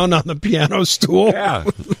 twirling around on the piano stool. Yeah,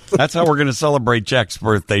 that's how we're going to celebrate Jack's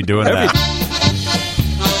birthday, doing that.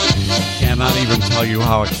 Cannot even tell you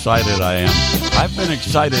how excited I am. I've been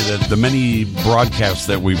excited at the many broadcasts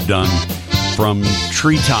that we've done from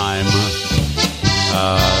Tree Time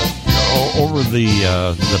over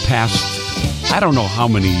the past, I don't know how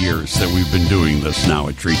many years that we've been doing this now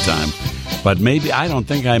at Tree Time, but maybe I don't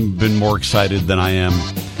think I've been more excited than I am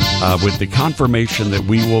with the confirmation that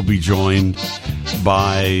we will be joined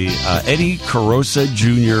by Eddie Carosa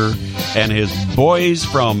Jr. and his boys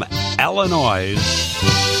from Illinois,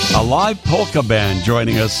 a live polka band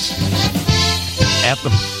joining us at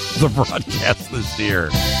the broadcast this year.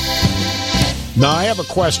 Now I have a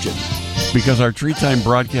question. Because our Tree Time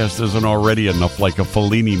broadcast isn't already enough like a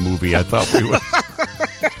Fellini movie, I thought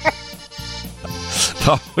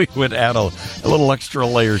we would add a little extra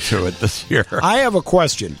layer to it this year. I have a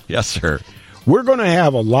question. Yes, sir. We're going to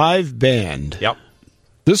have a live band. Yep.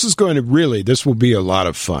 This will be a lot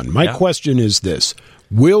of fun. My Yeah. question is this.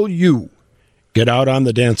 Will you get out on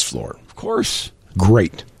the dance floor? Of course.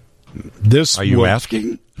 Great. This Are you will-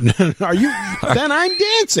 asking? Are you? Then I'm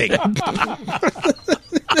dancing.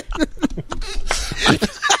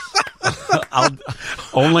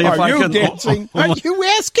 Only if Are I you can. dancing? Are you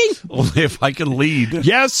asking? Only if I can lead.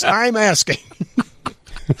 Yes, I'm asking.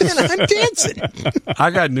 And I'm dancing. I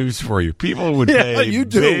got news for you. People would Yeah, pay you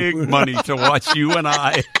do. big money to watch you and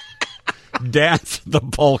I dance the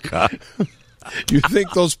polka. You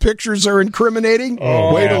think those pictures are incriminating?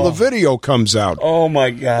 Wait till the video comes out. Oh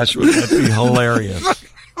my gosh, would that be hilarious?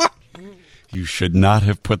 You should not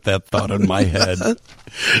have put that thought in my head.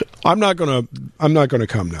 I'm not gonna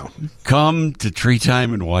come now. Come to Tree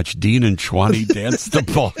Time and watch Dean and Shwani dance the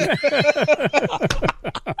polka.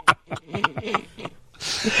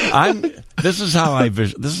 This is how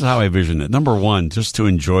I vision it. Number one, just to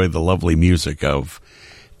enjoy the lovely music of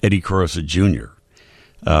Eddie Carosa Jr.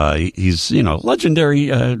 He's legendary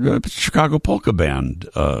Chicago polka band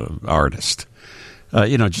artist.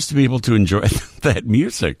 Just to be able to enjoy that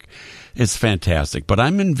music is fantastic. But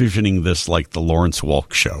I'm envisioning this like the Lawrence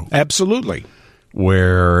Welk show, Absolutely.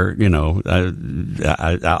 where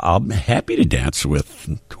I'm happy to dance with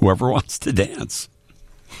whoever wants to dance.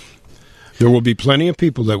 There will be plenty of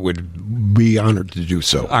people that would be honored to do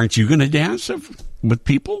so. Aren't you going to dance with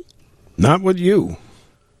people? Not with you.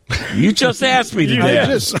 You just asked me to You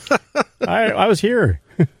dance. I was here.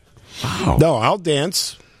 Wow. No, I'll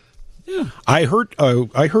dance. Yeah. I hurt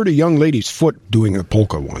a young lady's foot doing a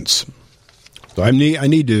polka once. So I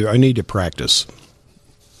need to practice.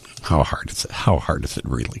 How hard is it? How hard is it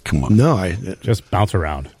really? Come on. No, Just bounce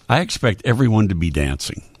around. I expect everyone to be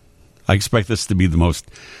dancing. I expect this to be the most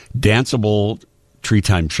danceable Tree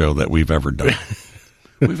Time show that we've ever done.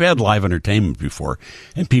 We've had live entertainment before,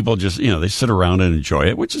 and people just, they sit around and enjoy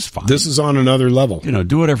it, which is fine. this is on another level.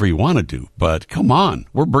 Do whatever you want to do, but come on,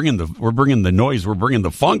 we're bringing the noise, we're bringing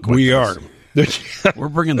the funk. With We this. are. We're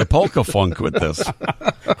bringing the polka funk with this.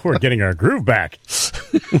 We're getting our groove back.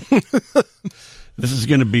 This is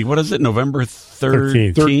going to be, what is it, November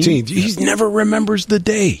 13th? 13th. He never remembers the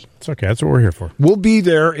day. It's okay. That's what we're here for. We'll be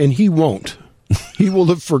there, and he won't. He will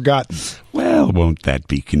have forgotten. Well, won't that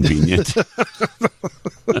be convenient?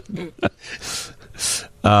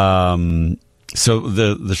 So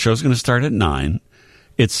the show's going to start at 9.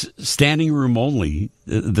 It's standing room only.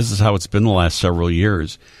 This is how it's been the last several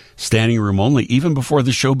years. Standing room only, even before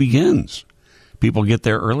the show begins. People get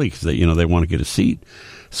there early because they want to get a seat.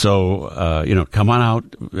 So, come on out.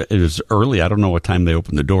 It is early. I don't know what time they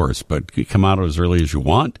open the doors, but come out as early as you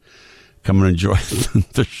want. Come and enjoy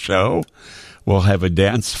the show. We'll have a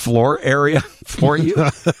dance floor area for you,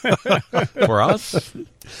 for us.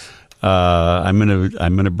 I'm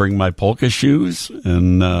gonna bring my polka shoes,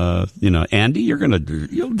 and Andy,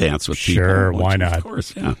 you'll dance with people. Sure, why not? Of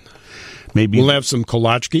course, yeah. Maybe We'll have some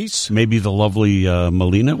kolachkis. Maybe the lovely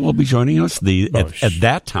Melina will be joining us. At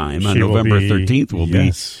that time on she will November be- 13th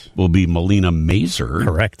will be Melina Mazer.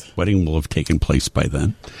 Correct. Wedding will have taken place by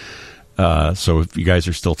then. So if you guys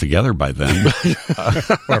are still together by then,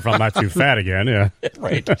 Or if I'm not too fat again, yeah.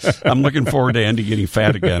 right? I'm looking forward to Andy getting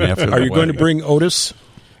fat again after. Are you going to bring Otis?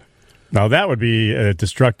 Now, that would be a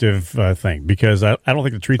destructive thing, because I don't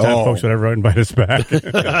think the Tree Time folks would ever invite us back.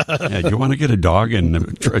 Yeah, do you want to get a dog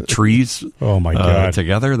and trees? Oh, my God.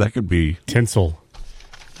 Together, that could be Tinsel.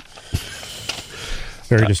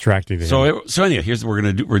 Very distracting to him. So anyway, here's what we're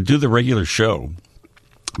going to do. We're going to do the regular show,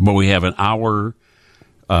 but we have an hour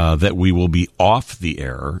that we will be off the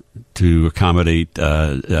air to accommodate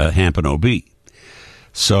Hamp and OB.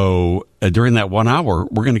 So during that 1 hour,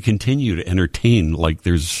 we're going to continue to entertain like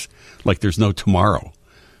there's no tomorrow.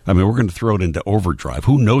 I mean, we're going to throw it into overdrive.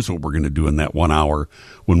 Who knows what we're going to do in that 1 hour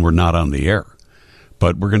when we're not on the air?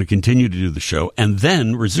 But we're going to continue to do the show and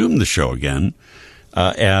then resume the show again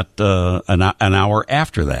at an hour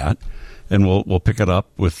after that. And we'll pick it up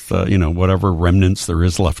with whatever remnants there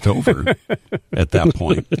is left over at that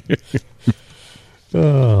point.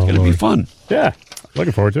 Oh, It'll be fun. Yeah,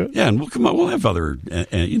 looking forward to it. Yeah, and we'll come up. We'll have other.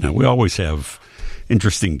 We always have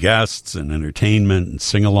interesting guests and entertainment and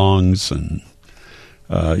sing-alongs and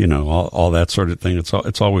all that sort of thing.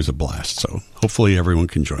 It's always a blast. So hopefully everyone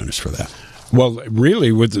can join us for that. Well,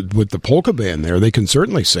 really, with the polka band there, they can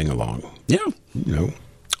certainly sing along. Yeah.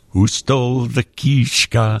 Who stole the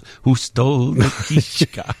kishka? Who stole the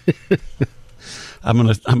kishka? I'm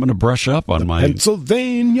gonna brush up on my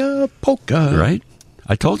Pennsylvania polka. Right.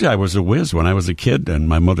 I told you I was a whiz when I was a kid, and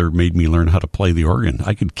my mother made me learn how to play the organ.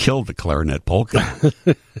 I could kill the clarinet polka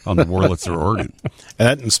on the Wurlitzer organ.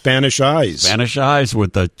 That and Spanish Eyes. Spanish Eyes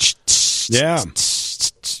with the Yeah.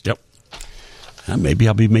 Yep. Maybe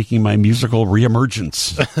I'll be making my musical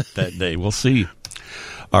reemergence that day. We'll see.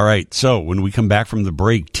 All right, so when we come back from the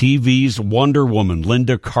break, TV's Wonder Woman,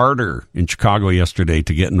 Linda Carter, in Chicago yesterday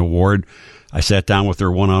to get an award. I sat down with her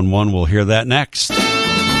one-on-one. We'll hear that next.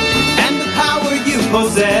 And the power you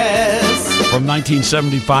possess. From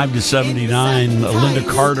 1975 to 79, Linda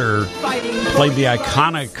Carter played the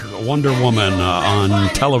iconic Wonder Woman on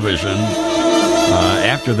television.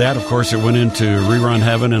 After that, of course, it went into rerun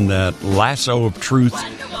heaven, and that lasso of truth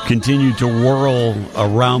continued to whirl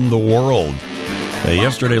around the world.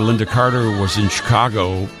 Yesterday, Linda Carter was in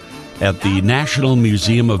Chicago at the National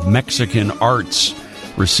Museum of Mexican Arts,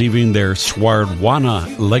 receiving their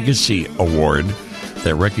Swarwana Legacy Award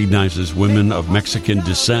that recognizes women of Mexican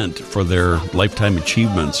descent for their lifetime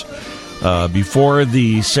achievements. Before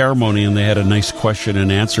the ceremony, and they had a nice question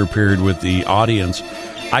and answer period with the audience,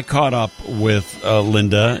 I caught up with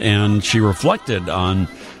Linda, and she reflected on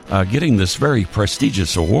getting this very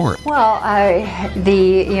prestigious award. Well,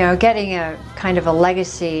 getting a kind of a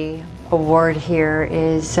legacy award here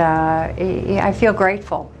is, I feel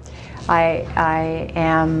grateful.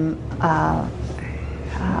 I'm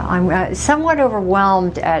somewhat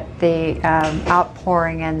overwhelmed at the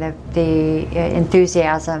outpouring and the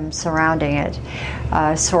enthusiasm surrounding it.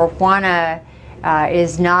 Swarwana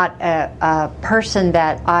is not a person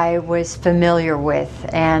that I was familiar with,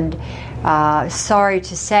 and sorry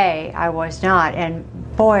to say, I was not. And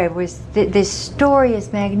boy, this story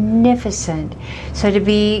is magnificent. So to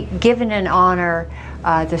be given an honor,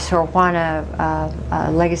 the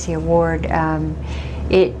Swarwana Legacy Award,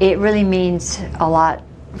 it really means a lot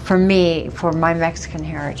for me, for my Mexican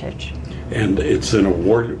heritage. And it's an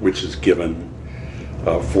award which is given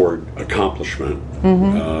for accomplishment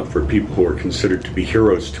for people who are considered to be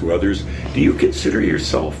heroes to others. Do you consider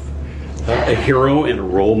yourself a hero and a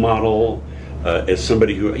role model as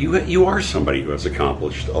somebody who you are somebody who has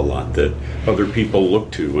accomplished a lot that other people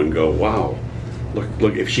look to and go, wow,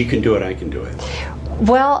 look, if she can do it, I can do it?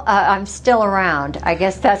 Well, I'm still around. I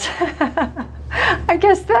guess that's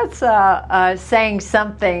saying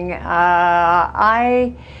something.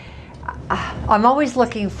 I'm always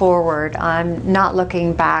looking forward. I'm not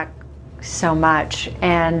looking back so much,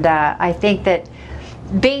 and I think that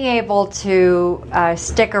being able to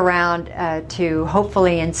stick around to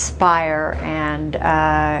hopefully inspire and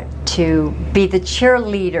to be the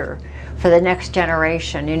cheerleader for the next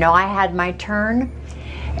generation. You know, I had my turn,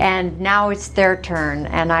 and now it's their turn,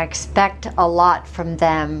 and I expect a lot from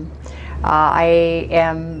them. I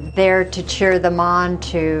am there to cheer them on,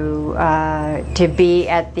 to be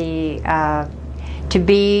at the at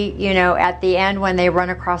the end when they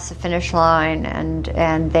run across the finish line,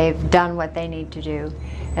 and they've done what they need to do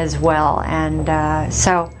as well. And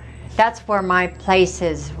so that's where my place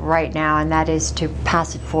is right now, and that is to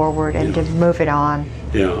pass it forward and to move it on.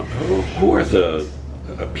 Yeah. Who are the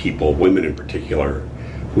people, women in particular,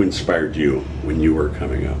 who inspired you when you were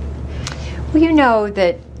coming up? Well, you know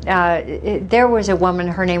that there was a woman,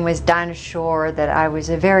 her name was Dinah Shore, that I was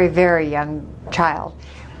a very, very young child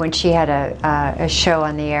when she had a show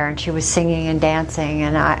on the air, and she was singing and dancing,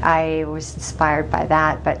 and I was inspired by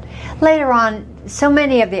that. But later on, so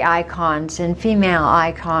many of the icons and female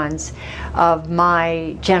icons of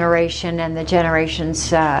my generation and the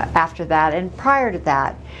generations after that and prior to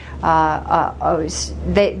that,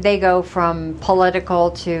 they go from political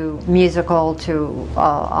to musical to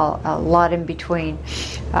a lot in between,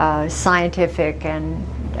 scientific and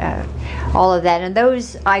all of that. And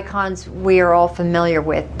those icons we are all familiar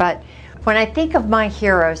with. But when I think of my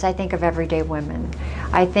heroes, I think of everyday women.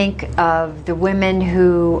 I think of the women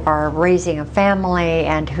who are raising a family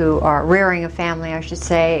and who are rearing a family, I should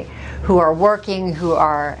say, who are working, who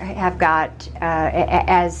have got,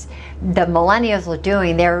 as the millennials are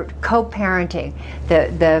doing, they're co-parenting.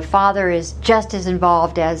 The father is just as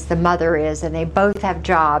involved as the mother is, and they both have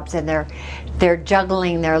jobs, and they're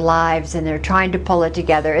juggling their lives, and they're trying to pull it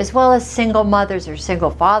together, as well as single mothers or single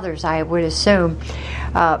fathers, I would assume.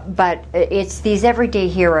 But it's these everyday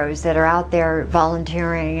heroes that are out there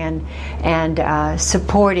volunteering and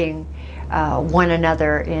supporting one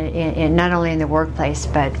another in not only in the workplace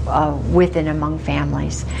but with and among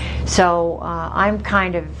families. So I'm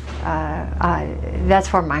kind of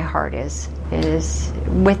that's where my heart is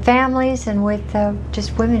with families and with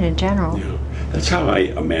just women in general. Yeah. That's how I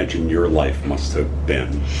imagine your life must have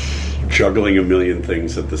been, juggling a million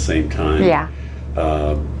things at the same time. Yeah.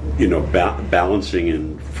 Balancing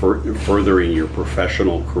and furthering your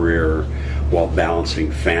professional career while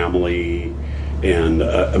balancing family and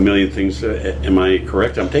a million things. Am I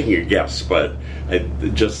correct? I'm taking a guess, but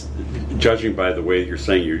just judging by the way you're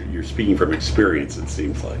saying, you're speaking from experience, it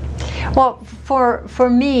seems like. Well, for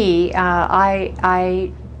me,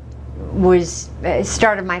 I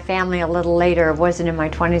started my family a little later. It wasn't in my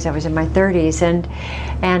 20s, I was in my 30s, and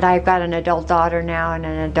I've got an adult daughter now and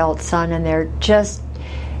an adult son, and they're just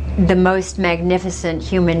the most magnificent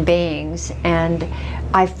human beings. And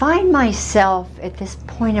I find myself at this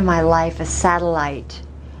point in my life a satellite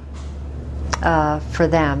for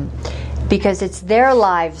them, because it's their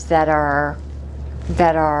lives that are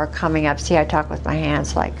coming up. See, I talk with my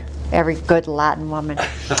hands like every good Latin woman. To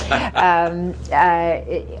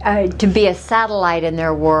be a satellite in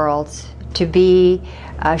their worlds, to be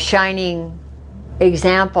a shining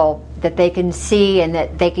example that they can see and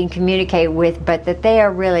that they can communicate with, but that they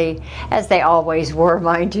are really, as they always were,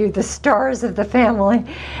 mind you, the stars of the family.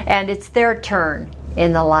 And it's their turn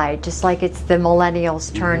in the light, just like it's the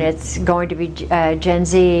millennials' turn. Mm-hmm. It's going to be Gen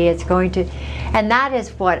Z. It's going to, and that is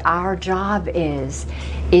what our job is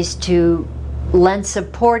to lend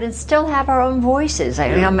support and still have our own voices.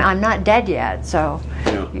 I mean, I'm not dead yet, so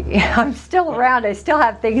I'm still around. I still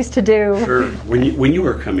have things to do. Sure. When you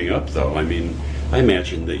were coming up, though, I mean, I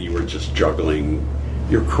imagine that you were just juggling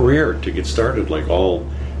your career to get started, like all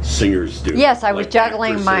singers do. Yes, I was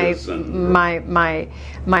juggling my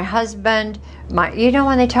husband.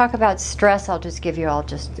 When they talk about stress, I'll just give you all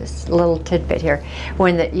just this little tidbit here.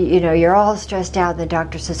 When you're all stressed out, and the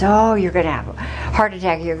doctor says, "Oh, you're going to have a heart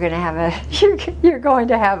attack. You're going to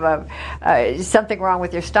have something wrong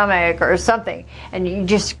with your stomach or something," and you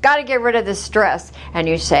just got to get rid of the stress. And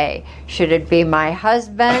you say, "Should it be my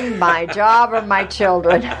husband, my job, or my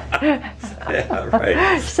children?" Yeah,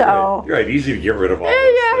 right. So right. Easy to get rid of all.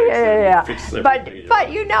 yeah. Fix everything, But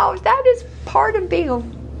that is part of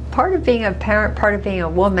being a parent, part of being a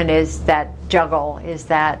woman is that juggle,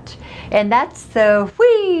 and that's the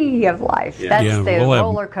whee of life. That's the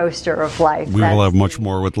roller coaster of life. We will have much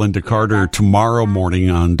more with Linda Carter tomorrow morning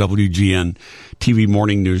on WGN TV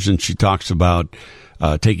Morning News, and she talks about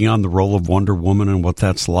taking on the role of Wonder Woman and what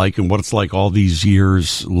that's like and what it's like all these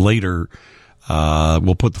years later.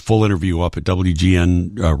 We'll put the full interview up at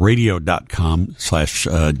WGNradio.com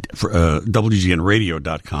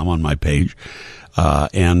WGNradio.com on my page.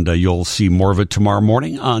 And you'll see more of it tomorrow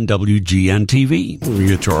morning on WGN TV. We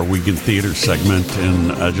get to our Weekend Theater segment in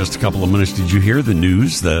just a couple of minutes. Did you hear the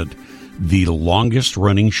news that the longest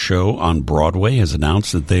running show on Broadway has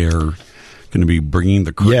announced that they are going to be bringing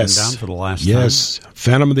the curtain down for the last time? Yes.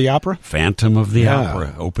 Phantom of the Opera? Phantom of the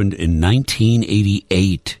Opera opened in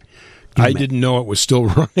 1988. I didn't know it was still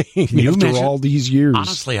running after all these years.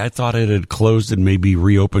 Honestly, I thought it had closed and maybe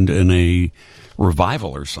reopened in a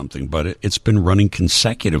revival or something, but it's been running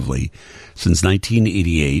consecutively since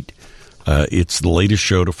 1988. It's the latest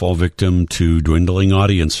show to fall victim to dwindling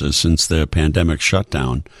audiences since the pandemic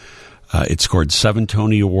shutdown. It scored 7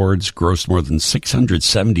 Tony Awards, grossed more than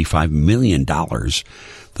 $675 million,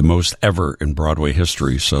 the most ever in Broadway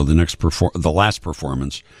history. So the last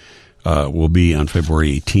performance will be on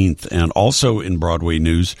February 18th. And also in Broadway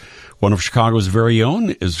news, one of Chicago's very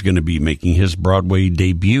own is going to be making his Broadway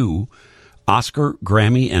debut. Oscar,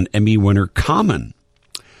 Grammy, and Emmy winner Common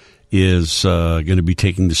is going to be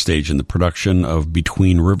taking the stage in the production of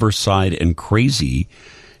Between Riverside and Crazy,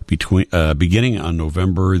 beginning on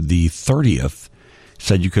November the 30th.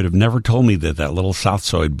 Said, you could have never told me that little South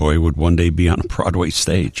Side boy would one day be on a Broadway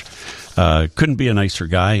stage. Couldn't be a nicer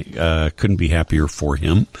guy. Couldn't be happier for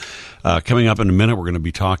him. Coming up in a minute, we're going to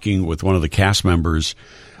be talking with one of the cast members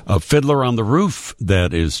of Fiddler on the Roof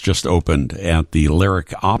that is just opened at the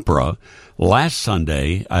Lyric Opera. Last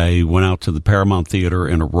Sunday, I went out to the Paramount Theater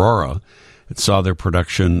in Aurora and saw their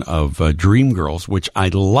production of Dreamgirls, which I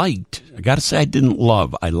liked. I got to say I didn't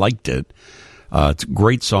love. I liked it. It's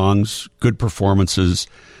great songs, good performances.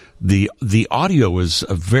 The audio is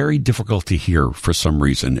very difficult to hear for some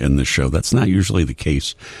reason in the show. That's not usually the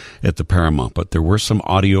case at the Paramount, but there were some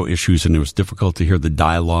audio issues and it was difficult to hear the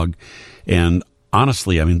dialogue. And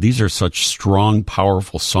honestly, I mean, these are such strong,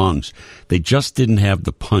 powerful songs. They just didn't have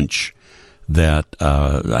the punch that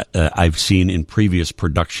I've seen in previous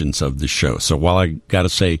productions of the show. So while I got to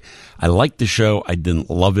say I liked the show, I didn't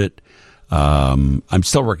love it. I'm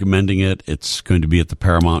still recommending it. It's going to be at the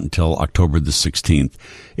Paramount until October the 16th.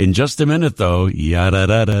 In just a minute, though,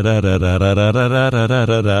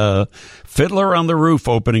 Fiddler on the Roof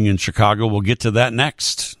opening in Chicago. We'll get to that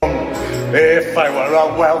next. If I were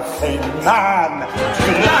a wealthy man.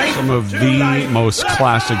 Some of the most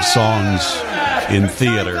classic songs in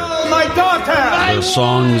theater. My daughter! The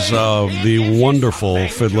songs of the wonderful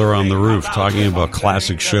Fiddler on the Roof, talking about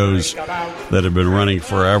classic shows that have been running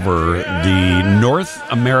forever. The North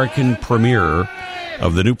American premiere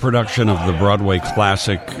of the new production of the Broadway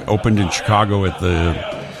classic opened in Chicago at the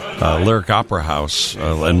Lyric Opera House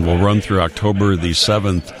and will run through October the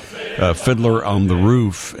 7th. Fiddler on the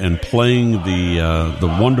Roof, and playing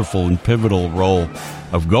the wonderful and pivotal role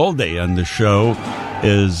of Golde on the show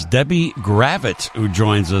is Debbie Gravitt, who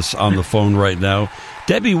joins us on the phone right now.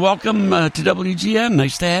 Debbie, welcome to WGN.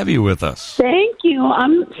 Nice to have you with us. Thank you.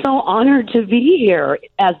 I'm so honored to be here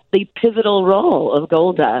as the pivotal role of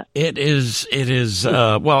Golda. It is,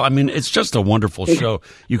 well, I mean, it's just a wonderful show.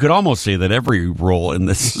 You could almost say that every role in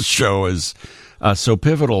this show is so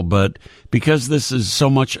pivotal, but because this is so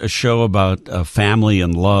much a show about family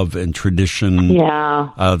and love and tradition, you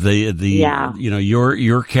know,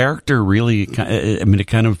 your character really, I mean, it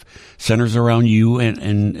kind of centers around you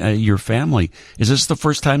and your family. Is this the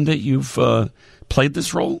first time that you've played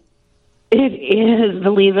this role? It is,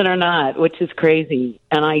 believe it or not, which is crazy.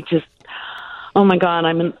 And I just, oh my God,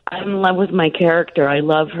 I'm in love with my character. I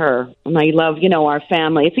love her, and I love, you know, our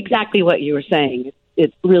family. It's exactly what you were saying.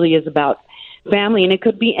 It really is about family, and it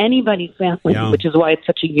could be anybody's family, which is why it's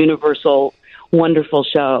such a universal, wonderful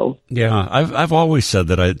show. Yeah, I've always said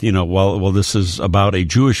that well, this is about a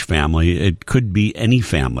Jewish family. It could be any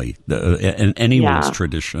family, and anyone's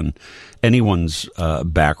tradition, anyone's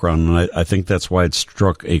background, and I think that's why it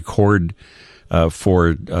struck a chord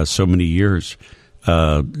for so many years.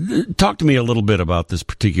 Talk to me a little bit about this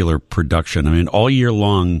particular production. I mean, all year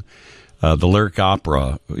long, the Lyric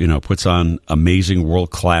Opera, puts on amazing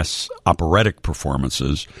world-class operatic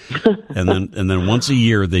performances, and then once a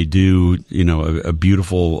year they do, a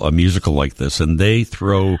beautiful musical like this, and they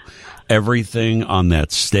throw everything on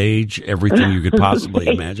that stage, everything you could possibly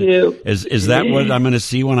imagine. Is that what I'm going to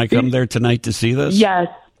see when I come there tonight to see this? Yes.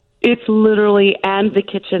 It's literally, and the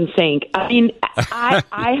kitchen sink. I mean,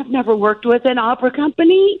 I have never worked with an opera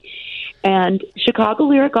company, and Chicago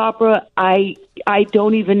Lyric Opera, I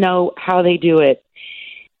don't even know how they do it.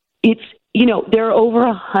 It's, there are over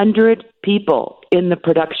 100 people in the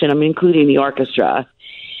production, including the orchestra.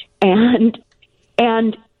 And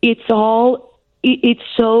it's so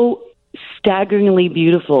staggeringly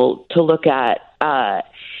beautiful to look at.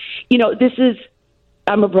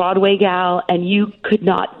 I'm a Broadway gal, and you could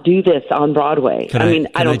not do this on Broadway. Can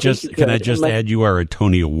I just add, you are a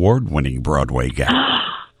Tony Award-winning Broadway gal.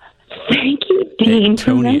 Thank you, Dean,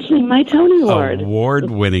 for mentioning my Tony Award.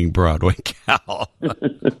 Award-winning Broadway gal.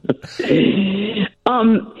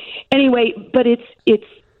 Anyway, but it's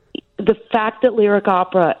the fact that Lyric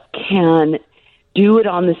Opera can do it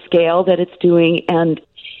on the scale that it's doing, and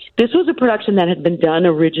this was a production that had been done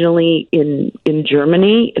originally in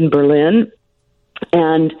Germany, in Berlin.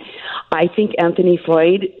 And I think Anthony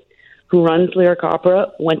Floyd, who runs Lyric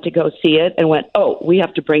Opera, went to go see it and went, "Oh, we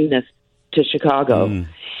have to bring this to Chicago,"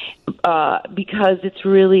 because it's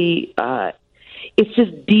really, it's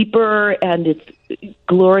just deeper and it's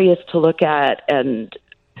glorious to look at. And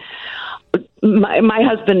my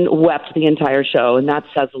husband wept the entire show, and that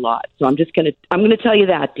says a lot. So I'm going to tell you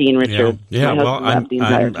that, Dean Richard. Yeah. Well,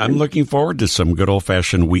 I'm looking forward to some good old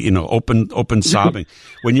fashioned, open sobbing.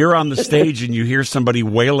 When you're on the stage and you hear somebody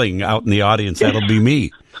wailing out in the audience, that'll be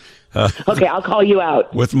me. Okay, I'll call you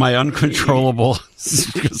out with my uncontrollable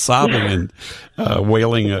sobbing and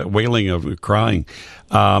wailing of crying.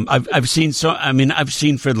 I've seen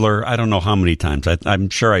Fiddler. I don't know how many times. I'm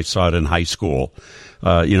sure I saw it in high school.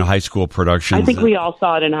 High school productions. I think we all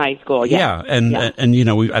saw it in high school. Yeah, and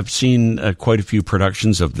I've seen quite a few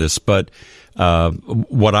productions of this. But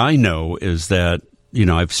what I know is that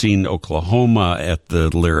I've seen Oklahoma at the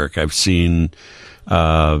Lyric. I've seen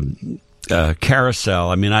Carousel.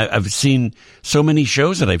 I've seen so many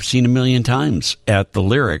shows that I've seen a million times at the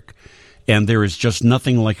Lyric, and there is just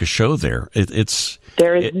nothing like a show there.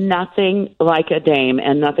 There is nothing like a Dame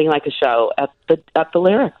and nothing like a show at the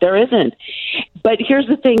Lyric. There isn't. But here's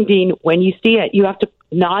the thing, Dean. When you see it, you have to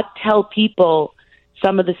not tell people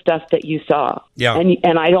some of the stuff that you saw. Yeah.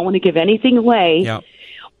 And I don't want to give anything away. Yeah.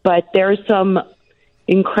 But there's some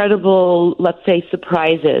incredible, let's say,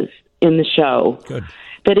 surprises in the show. Good.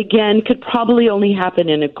 That, again, could probably only happen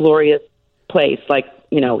in a glorious place like,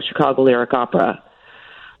 Chicago Lyric Opera.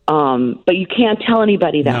 But you can't tell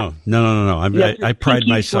anybody that. No. I pride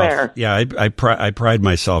myself. Swear. Yeah, I pride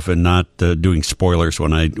myself in not doing spoilers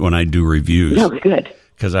when I do reviews. No, good.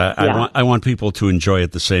 Because I want people to enjoy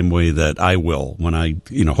it the same way that I will when I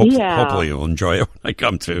hopefully you'll enjoy it when I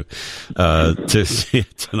come to see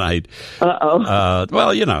it tonight. Well,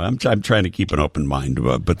 I'm trying to keep an open mind,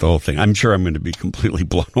 but the whole thing, I'm sure I'm going to be completely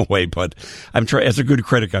blown away. But as a good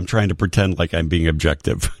critic, I'm trying to pretend like I'm being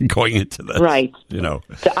objective going into this. Right. So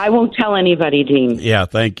I won't tell anybody, Dean. Yeah,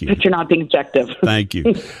 thank you. But you're not being objective. Thank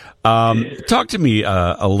you. Talk to me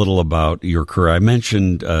a little about your career. I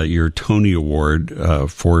mentioned your Tony Award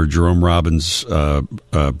for Jerome Robbins'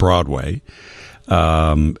 Broadway.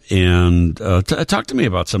 And talk to me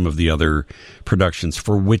about some of the other productions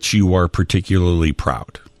for which you are particularly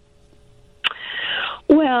proud.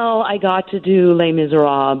 Well, I got to do Les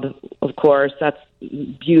Miserables, of course. That's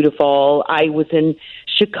beautiful. I was in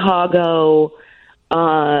Chicago.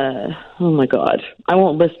 Oh my God, I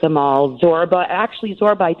won't list them all. Zorba. Actually,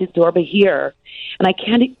 Zorba, I did Zorba here. And I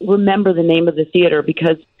can't remember the name of the theater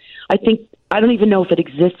because I don't even know if it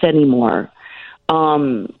exists anymore.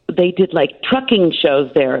 They did like trucking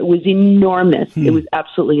shows there. It was enormous. It was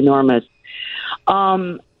absolutely enormous.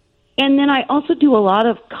 And then I also do a lot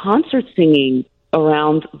of concert singing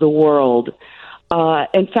around the world.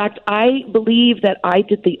 In fact, I believe that I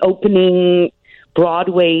did the opening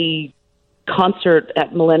Broadway concert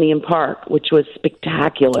at Millennium Park, which was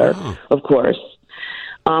spectacular, of course.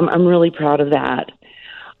 I'm really proud of that.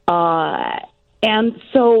 And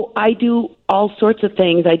so I do all sorts of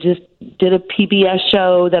things. I just did a PBS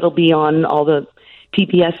show that'll be on all the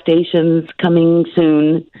PBS stations coming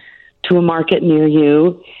soon to a market near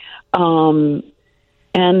you. And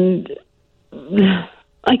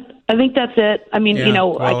I I think that's it. I mean, you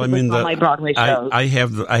know, well, I could list all my Broadway shows. I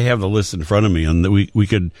have the list in front of me, and we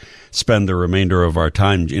could spend the remainder of our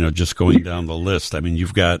time, you know, just going down the list. I mean,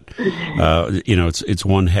 you've got, you know, it's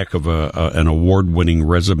one heck of an award-winning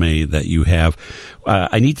resume that you have.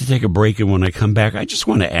 I need to take a break, and when I come back, I just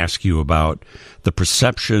want to ask you about the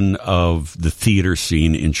perception of the theater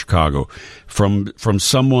scene in Chicago from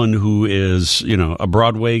someone who is, you know, a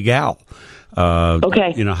Broadway gal.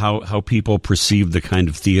 Okay. You know, how people perceive the kind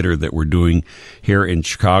of theater that we're doing here in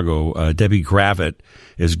Chicago. Debbie Gravitt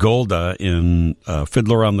is Golda in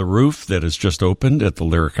Fiddler on the Roof that has just opened at the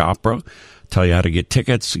Lyric Opera. Tell you how to get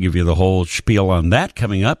tickets, give you the whole spiel on that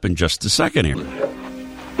coming up in just a second here.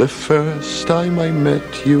 The first time I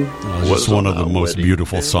met you was one of the most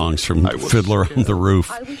beautiful songs from Fiddler on the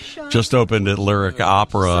Roof. Just opened at Lyric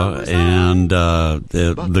Opera, and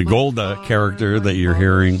the Golda character that you're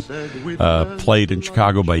hearing played in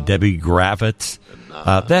Chicago by Debbie Gravitt.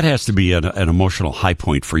 That has to be an emotional high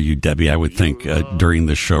point for you, Debbie, I would think, during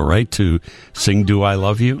this show, right? To sing Do I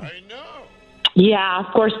Love You? Yeah, of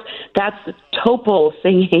course, that's Topol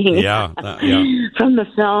singing. Yeah. From the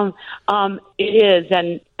film. It is,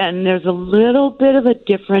 and there's a little bit of a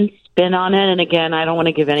different spin on it. And again, I don't want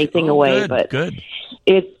to give anything away, but good.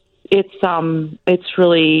 It's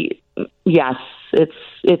really, yes, it's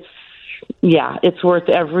worth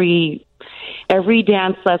every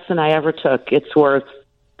dance lesson I ever took. It's worth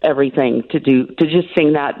everything to just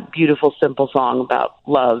sing that beautiful, simple song about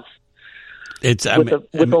love. With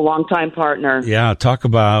a longtime partner. Yeah, talk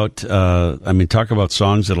about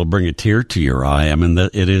songs that'll bring a tear to your eye. I mean,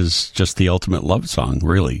 it is just the ultimate love song,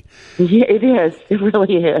 really. Yeah, it is. It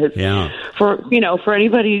really is. Yeah. For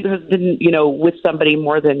anybody who's been, you know, with somebody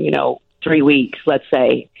more than, you know, 3 weeks, let's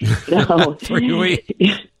say. You know. 3 weeks.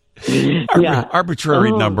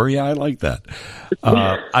 Arbitrary number. Yeah, I like that.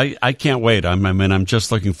 I can't wait. I'm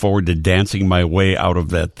just looking forward to dancing my way out of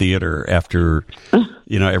that theater after,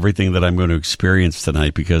 you know, everything that I'm going to experience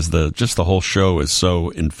tonight, because the whole show is so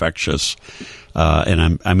infectious,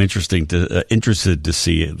 and I'm interested to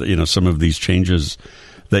see, you know, some of these changes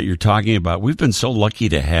that you're talking about. We've been so lucky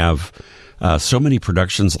to have so many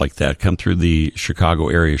productions like that come through the Chicago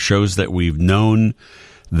area, shows that we've known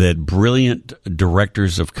that brilliant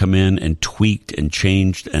directors have come in and tweaked and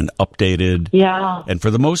changed and updated. Yeah. And for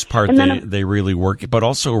the most part, they really work, but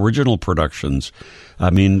also original productions. I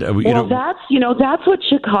mean, that's what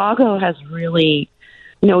Chicago has really,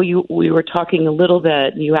 you know, we were talking a little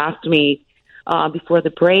bit, and you asked me before the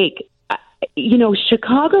break, you know,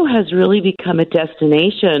 Chicago has really become a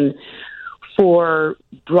destination for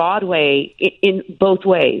Broadway in both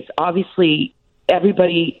ways. Obviously,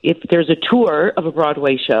 everybody, if there's a tour of a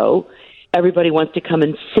Broadway show, everybody wants to come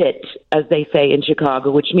and sit, as they say in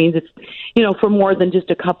Chicago, which means it's, you know, for more than just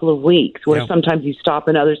a couple of weeks, where sometimes you stop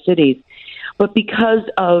in other cities. But because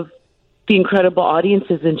of the incredible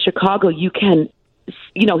audiences in Chicago, you can,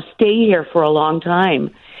 you know, stay here for a long time.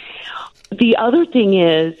 The other thing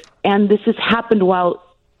is, and this has happened while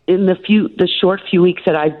in the short few weeks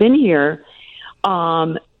that I've been here,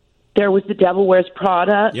 there was The Devil Wears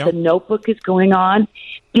Prada. Yep. The Notebook is going on.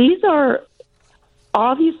 These are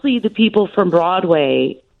obviously the people from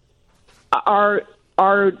Broadway are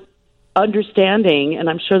understanding, and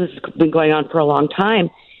I'm sure this has been going on for a long time,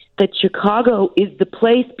 that Chicago is the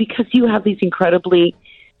place because you have these incredibly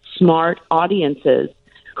smart audiences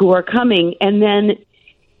who are coming, and then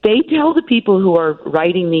they tell the people who are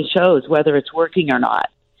writing these shows whether it's working or not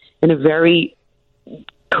in a very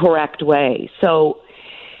correct way. So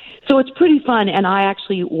it's pretty fun, and I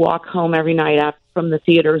actually walk home every night from the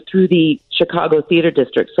theater through the Chicago Theater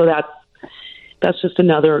District. So that's just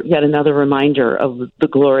yet another reminder of the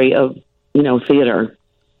glory of, you know, theater.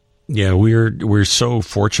 Yeah, we're so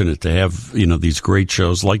fortunate to have, you know, these great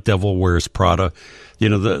shows like Devil Wears Prada. You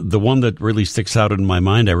know, the one that really sticks out in my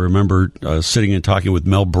mind, I remember sitting and talking with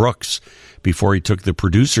Mel Brooks before he took the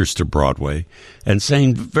producers to Broadway, and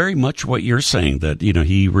saying very much what you're saying, that, you know,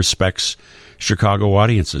 he respects Chicago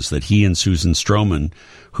audiences, that he and Susan Stroman,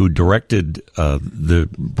 who directed the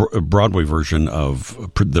Broadway version of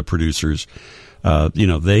the producers, you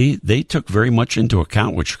know, they took very much into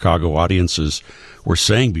account what Chicago audiences were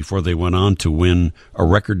saying before they went on to win a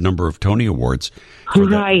record number of Tony Awards for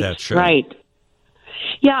that show. Right.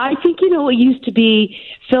 Yeah, I think, you know, it used to be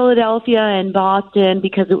Philadelphia and Boston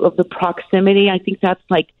because of the proximity. I think that's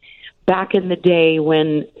like back in the day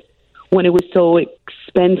when it was so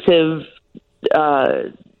expensive,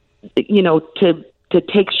 you know, to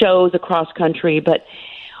take shows across country. But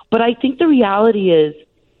I think the reality is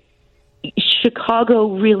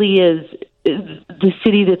Chicago really is the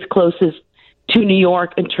city that's closest to New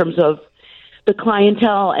York in terms of the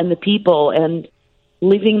clientele and the people and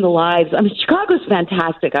living the lives. I mean, Chicago's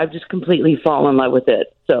fantastic. I've just completely fallen in love with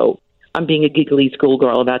it. So I'm being a giggly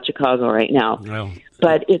schoolgirl about Chicago right now. Well,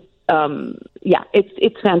 but it's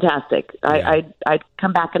fantastic. Yeah. I'd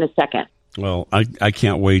come back in a second. Well, I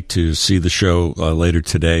can't wait to see the show later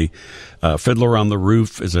today. Fiddler on the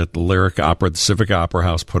Roof is at the Lyric Opera, the Civic Opera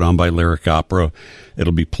House, put on by Lyric Opera.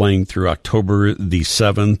 It'll be playing through October the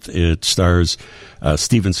 7th. It stars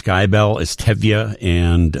Stephen Skybell as Tevye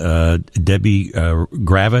and Debbie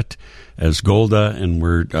Gravitt as Golda, and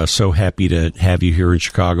we're so happy to have you here in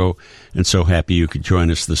Chicago and so happy you could join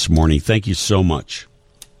us this morning. Thank you so much.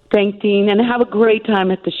 Thanks, Dean, and have a great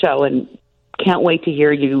time at the show, and can't wait to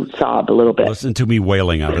hear you sob a little bit. Listen to me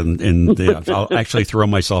wailing out, and I'll actually throw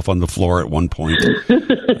myself on the floor at one point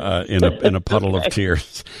in a puddle of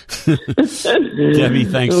tears. Debbie,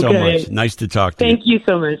 thanks so much. Nice to talk to you. Thank you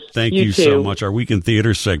so much. Thank you so much. Our Weekend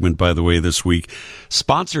Theater segment, by the way, this week,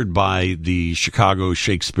 sponsored by the Chicago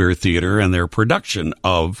Shakespeare Theater and their production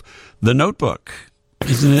of The Notebook.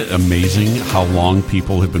 Isn't it amazing how long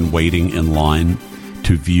people have been waiting in line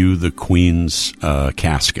to view the Queen's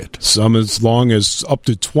casket? Some as long as up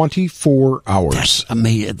to 24 hours. That's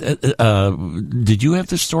amazing. Did you have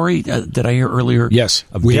the story that I hear earlier? Yes,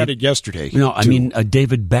 we had it yesterday. No, I mean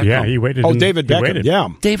David Beckham. Yeah, he waited. David Beckham, yeah.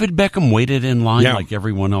 David Beckham waited in line like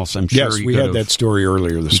everyone else. I'm sure we had that story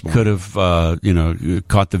earlier this morning. Could have,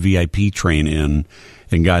 caught the VIP train in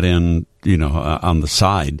and got in, on the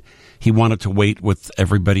side. He wanted to wait with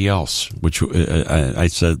everybody else, which I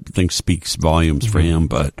think speaks volumes for him.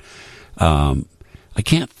 But I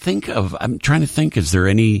can't think of. I'm trying to think. Is there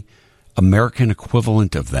any American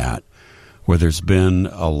equivalent of that, where there's been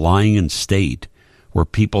a lying in state where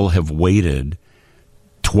people have waited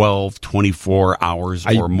 12, 24 hours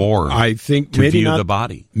or more? I think to maybe view not the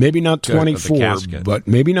body. Maybe not 24, but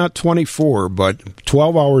maybe not 24, but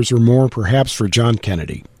 12 hours or more, perhaps for John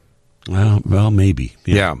Kennedy. Well, maybe.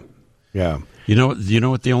 Yeah. You know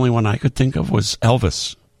what? The only one I could think of was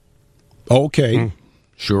Elvis. Okay,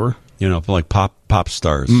 sure. Like pop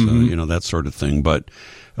stars, that sort of thing. But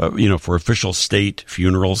for official state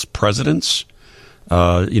funerals, presidents,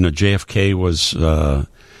 JFK was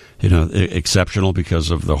exceptional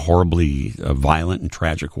because of the horribly violent and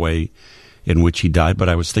tragic way in which he died. But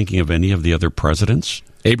I was thinking of any of the other presidents.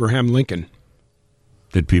 Abraham Lincoln.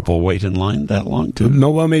 Did people wait in line that long, too?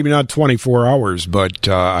 No, well, maybe not 24 hours, but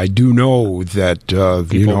I do know that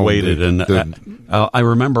people waited. I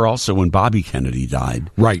remember also when Bobby Kennedy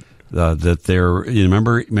died. Right. That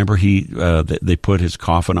remember he they put his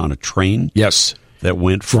coffin on a train? Yes. That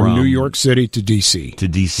went from New York City to D.C.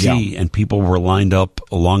 And people were lined up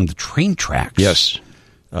along the train tracks. Yes.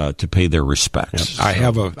 To pay their respects. Yep.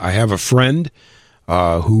 I have a friend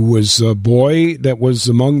who was a boy that was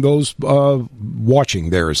among those watching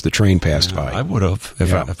there as the train passed by. I would have.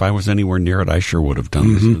 If I was anywhere near it, I sure would have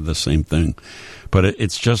done the same thing. But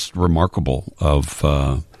it's just remarkable of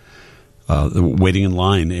waiting in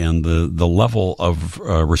line and the level of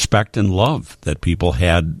respect and love that people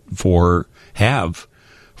have for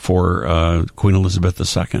Queen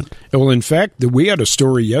Elizabeth II. Well, in fact, we had a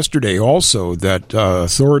story yesterday also that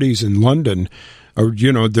authorities in London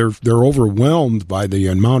they're overwhelmed by the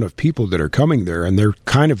amount of people that are coming there, and they're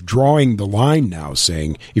kind of drawing the line now,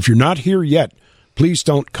 saying, if you're not here yet, please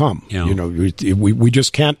don't come. We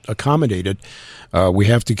just can't accommodate it. We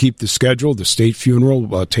have to keep the schedule. The state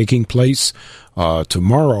funeral taking place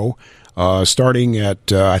tomorrow, starting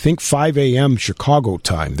at, I think, 5 a.m. Chicago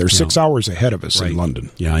time. They're 6 hours ahead of us in London.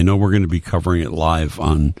 Yeah, I know we're going to be covering it live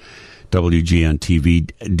on WGN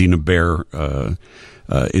TV. Dina Bair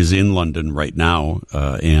is in London right now,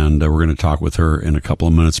 and we're going to talk with her in a couple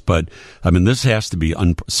of minutes. But, I mean, this has to be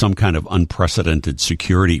some kind of unprecedented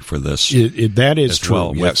security for this. That is true,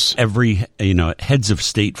 well, yes. With every, heads of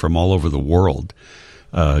state from all over the world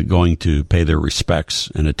going to pay their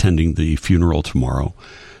respects and attending the funeral tomorrow.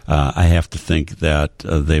 I have to think that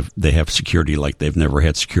they have security like they've never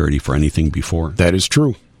had security for anything before. That is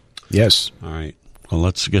true. Yes. All right. Well,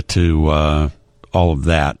 let's get to all of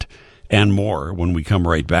that and more when we come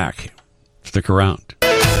right back. Stick around. So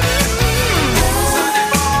we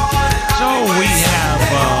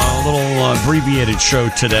have a little abbreviated show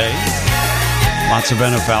today. Lots of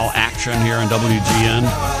NFL action here on WGN.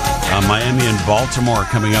 Miami and Baltimore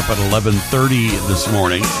coming up at 11:30 this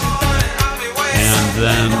morning. And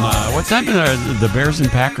then what time are the Bears and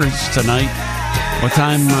Packers tonight? What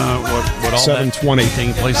time? What all 7:20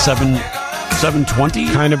 taking place? 720?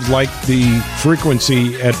 Kind of like the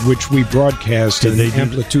frequency at which we broadcast in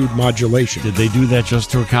amplitude modulation. Did they do that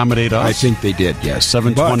just to accommodate us? I think they did, yes.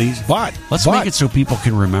 720? But let's make it so people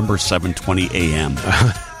can remember 720 a.m.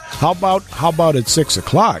 How about at 6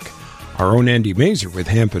 o'clock? Our own Andy Mazer with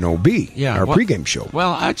Hampton OB, our pregame show.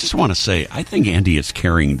 Well, I just want to say, I think Andy is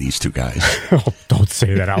carrying these two guys. Don't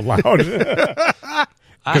say that out loud.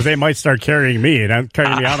 Because they might start carrying me, and I'm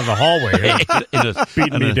carrying me out of the hallway,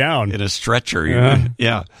 beating me down. In a stretcher.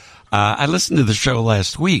 Yeah. I listened to the show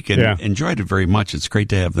last week and enjoyed it very much. It's great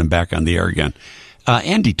to have them back on the air again.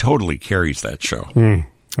 Andy totally carries that show.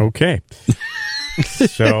 Okay.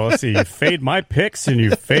 So, let's see. You fade my picks and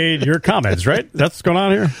you fade your comments, right? That's what's going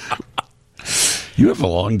on here? You have a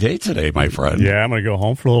long day today, my friend. Yeah, I'm going to go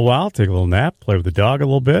home for a little while, take a little nap, play with the dog a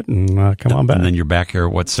little bit, and come on back. And then you're back here,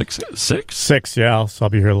 what, 6? 6, yeah. So I'll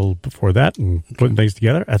be here a little before that and putting things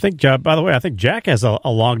together. I think, by the way, I think Jack has a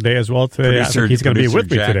long day as well today. I think he's going to be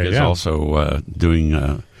with me Jack today. Is also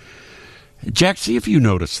doing... Jack, see if you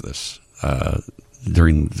notice this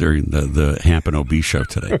during the Hampton OB show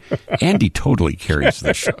today. Andy totally carries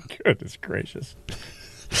this show. Goodness gracious.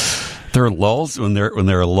 There are lulls when there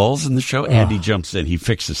are lulls in the show. Andy jumps in. He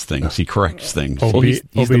fixes things. He corrects things. He's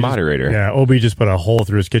the moderator. Yeah, OB just put a hole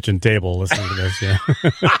through his kitchen table listening to this. Yeah.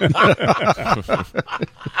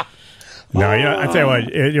 No, I tell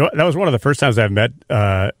you what, that was one of the first times I've met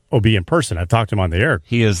OB in person. I've talked to him on the air.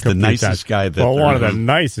 He is the nicest guy that one of the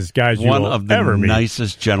nicest guys you will ever meet. One of the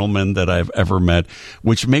nicest gentlemen that I've ever met,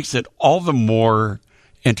 which makes it all the more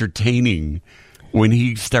entertaining when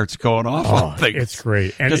he starts going off on things. It's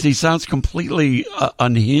great. Because he sounds completely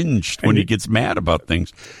unhinged when he gets mad about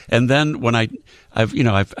things. And then when I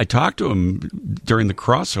talked to him during the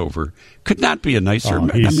crossover, could not be a nicer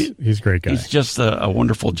man. He's a great guy. He's just a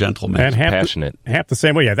wonderful gentleman. And passionate. Half the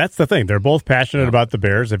same way. Yeah, that's the thing. They're both passionate about the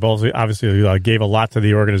Bears. They both obviously gave a lot to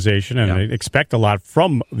the organization and they expect a lot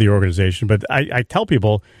from the organization. But I tell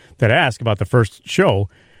people that ask about the first show,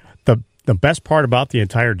 the best part about the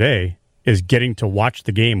entire day is getting to watch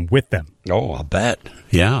the game with them. Oh, I'll bet.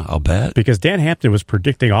 Yeah, I'll bet. Because Dan Hampton was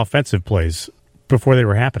predicting offensive plays before they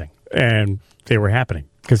were happening. And they were happening.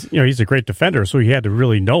 Because, he's a great defender, so he had to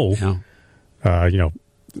really know,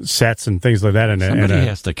 sets and things like that. And somebody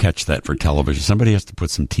has to catch that for television. Somebody has to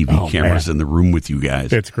put some TV cameras in the room with you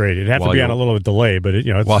guys. It's great. It'd have to be on a little delay, but it's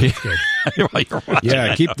good. While you're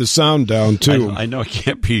watching keep the sound down, too. I know it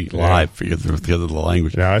can't be live because of the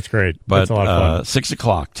language. No, it's great. But it's a lot of fun. 6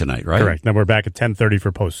 o'clock tonight, right? Correct. Then we're back at 10:30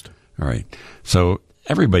 for post. All right. So,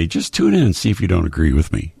 everybody, just tune in and see if you don't agree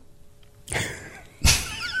with me.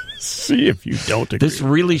 See if you don't agree. This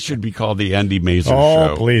really should be called the Andy Mazer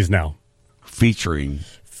Show. Oh, please now. Featuring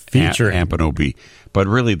Hampton OB. But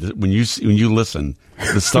really, when you listen,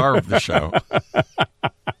 the star of the show...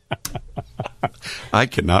 I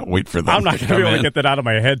cannot wait for them. I'm not going to be able to get that out of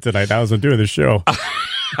my head tonight. I was doing the show.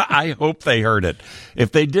 I hope they heard it.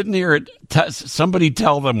 If they didn't hear it, somebody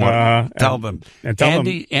tell them what. Tell them. And tell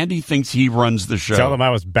Andy thinks he runs the show. Tell them I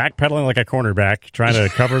was backpedaling like a cornerback, trying to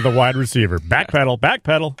cover the wide receiver.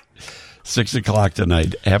 Backpedal. 6 o'clock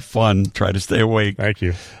tonight. Have fun. Try to stay awake. Thank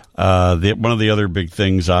you. One of the other big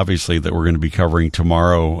things, obviously, that we're going to be covering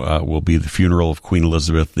tomorrow will be the funeral of Queen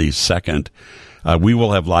Elizabeth II. We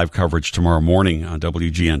will have live coverage tomorrow morning on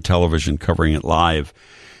WGN television, covering it live.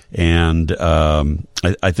 And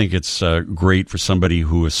I think it's great for somebody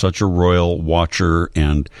who is such a royal watcher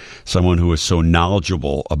and someone who is so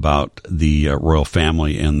knowledgeable about the royal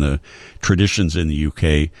family and the traditions in the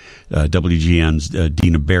UK. WGN's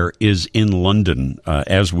Dina Bair is in London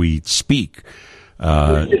as we speak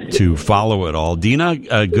to follow it all. Dina,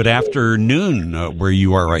 good afternoon where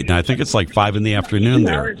you are right now. I think it's like 5 in the afternoon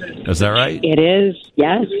there. Is that right? It is,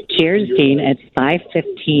 yes. Cheers, Dean. It's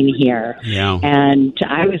 5:15 here. Yeah. And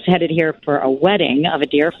I was headed here for a wedding of a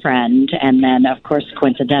dear friend. And then, of course,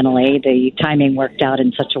 coincidentally, the timing worked out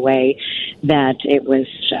in such a way that it was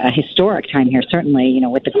a historic time here, certainly,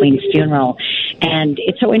 with the Queen's funeral. And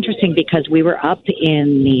it's so interesting because we were up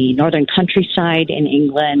in the northern countryside in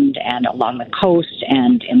England and along the coast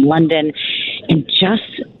and in London, and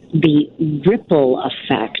just the ripple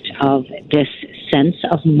effect of this sense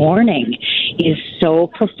of mourning is so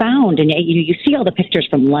profound. And you see all the pictures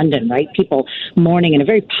from London, right? People mourning in a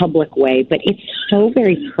very public way, but it's so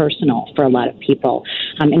very personal for a lot of people.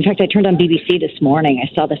 In fact, I turned on BBC this morning.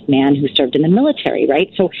 I saw this man who served in the military,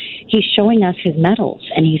 right? So he's showing us his medals,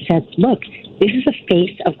 and he said, look, this is a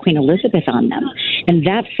face of Queen Elizabeth on them. And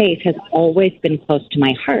that face has always been close to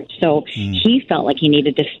my heart. So he felt like he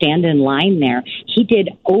needed to stand in line there. He did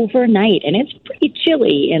overnight, and it's pretty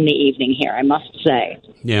chilly in the evening here, I must say.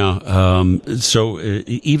 Yeah. So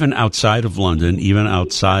even outside of London, even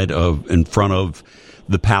outside of, in front of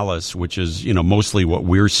the palace, which is, you know, mostly what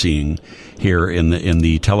we're seeing here in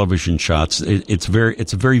the television shots, it's a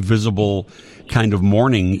very visible kind of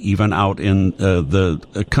mourning, even out in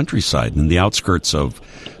the countryside and the outskirts of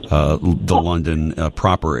the London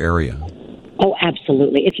proper area. Oh,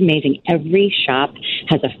 absolutely. It's amazing. Every shop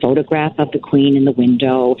has a photograph of the Queen in the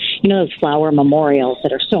window. You know, those flower memorials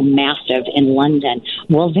that are so massive in London.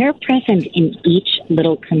 Well, they're present in each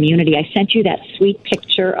little community. I sent you that sweet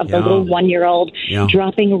picture of the little 1-year-old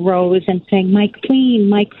dropping a rose and saying, "My Queen,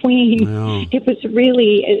 my Queen." Yeah. It was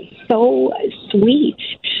really so sweet.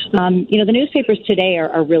 You know, the newspapers today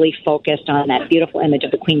are really focused on that beautiful image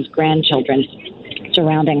of the Queen's grandchildren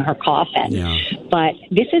surrounding her coffin. Yeah. But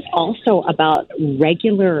this is also about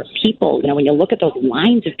regular people. You know, when you look at those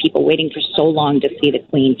lines of people waiting for so long to see the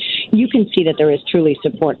Queen, you can see that there is truly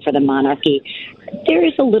support for the monarchy. There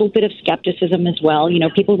is a little bit of skepticism as well. You know,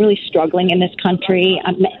 people really struggling in this country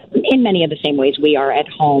in many of the same ways we are at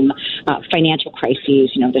home. Financial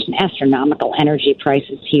crises, you know, there's an astronomical energy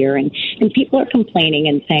prices here. And people are complaining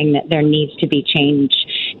and saying that there needs to be change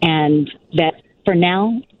and that for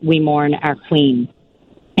now we mourn our Queen.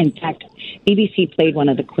 In fact, BBC played one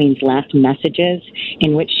of the Queen's last messages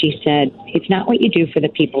in which she said, "It's not what you do for the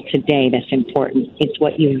people today that's important. It's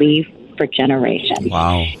what you leave for generations."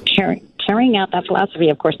 Wow. Carrying out that philosophy,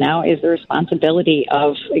 of course, now is the responsibility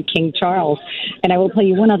of King Charles. And I will tell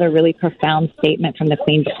you one other really profound statement from the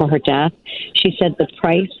Queen before her death. She said, "The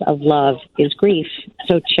price of love is grief.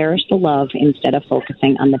 So cherish the love instead of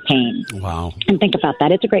focusing on the pain." Wow. And think about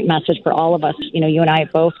that. It's a great message for all of us. You know, you and I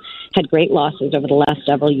both had great losses over the last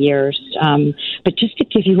several years. But just to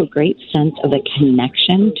give you a great sense of the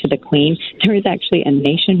connection to the Queen, there is actually a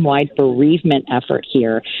nationwide bereavement effort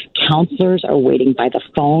here. Counselors are waiting by the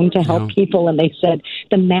phone to help people, and they said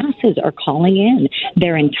the masses are calling in.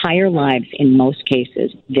 Their entire lives, in most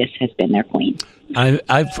cases, this has been their Queen.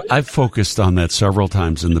 I've focused on that several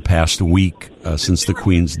times in the past week since the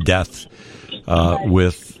Queen's death,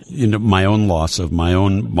 with my own loss of my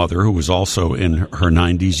own mother, who was also in her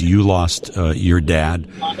 90s. You lost your dad.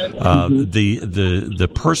 The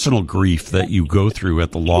personal grief that you go through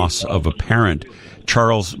at the loss of a parent,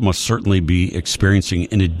 Charles must certainly be experiencing,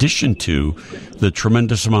 in addition to the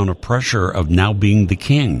tremendous amount of pressure of now being the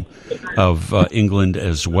king of England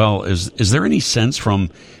as well. Is there any sense from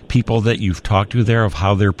people that you've talked to there of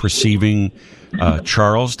how they're perceiving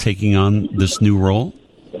Charles taking on this new role?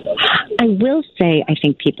 I will say I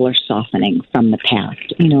think people are softening from the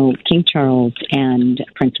past. You know, King Charles and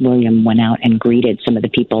Prince William went out and greeted some of the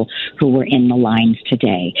people who were in the lines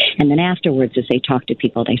today. And then afterwards, as they talked to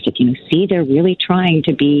people, they said, see, they're really trying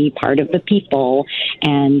to be part of the people.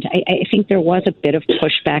 And I think there was a bit of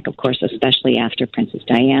pushback, of course, especially after Princess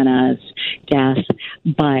Diana's death.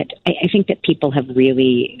 But I think that people have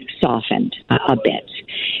really softened a bit.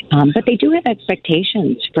 But they do have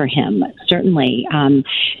expectations for him, certainly,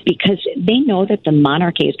 because they know that the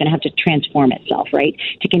monarchy is going to have to transform itself, right,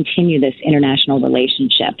 to continue this international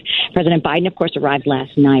relationship. President Biden, of course, arrived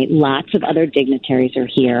last night. Lots of other dignitaries are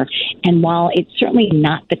here. And while it's certainly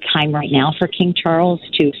not the time right now for King Charles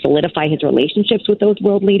to solidify his relationships with those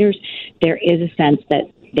world leaders, there is a sense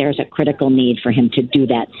that there's a critical need for him to do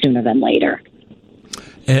that sooner than later.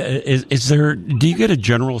 Do you get a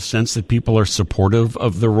general sense that people are supportive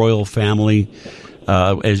of the royal family?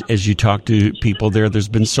 As you talk to people there, there's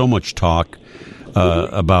been so much talk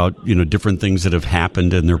about different things that have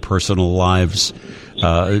happened in their personal lives.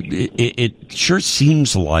 It sure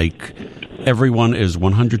seems like everyone is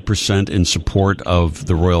 100% in support of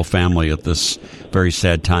the royal family at this very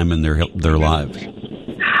sad time in their lives.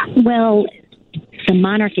 Well, the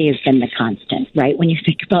monarchy has been the constant, right? When you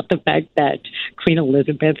think about the fact that Queen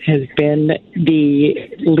Elizabeth has been the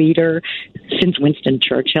leader since Winston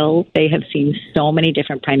Churchill, they have seen so many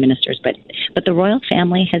different prime ministers, but the royal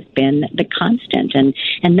family has been the constant,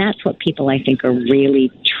 and that's what people, I think, are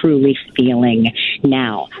really truly feeling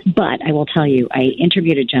now. But I will tell you, I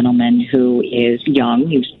interviewed a gentleman who is young.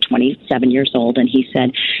 He was 27 years old, and he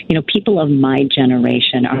said, people of my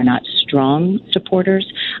generation are not strong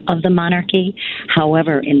supporters of the monarchy.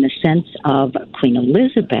 However, in the sense of Queen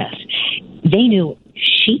Elizabeth, they knew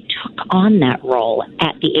she took on that role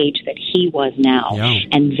at the age that he was now. Yeah.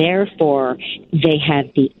 And therefore, they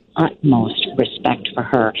had the utmost respect for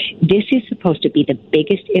her. This is supposed to be the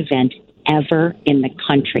biggest event ever in the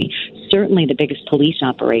country. Certainly the biggest police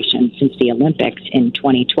operation since the Olympics in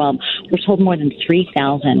 2012. We're told more than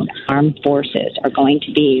 3,000 armed forces are going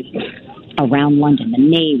to be around London, the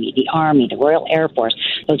Navy, the Army, the Royal Air Force,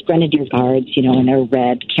 those Grenadier Guards, in their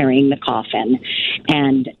red, carrying the coffin.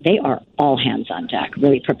 And they are all hands on deck,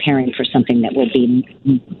 really preparing for something that will be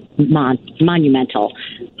monumental.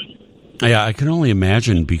 Yeah, I can only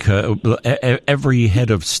imagine, because every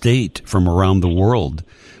head of state from around the world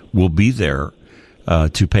will be there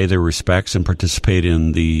to pay their respects and participate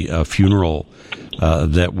in the funeral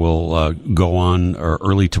that will go on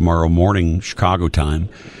early tomorrow morning, Chicago time.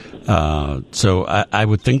 So I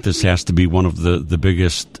would think this has to be one of the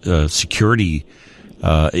biggest security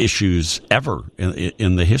issues ever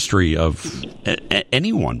in the history of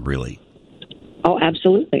anyone, really. Oh,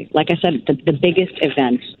 absolutely. Like I said, the biggest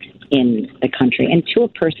event in the country. And to a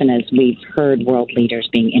person, as we've heard world leaders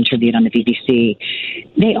being interviewed on the BBC,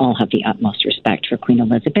 they all have the utmost respect for Queen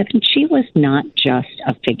Elizabeth. And she was not just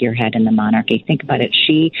a figurehead in the monarchy. Think about it.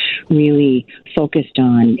 She really focused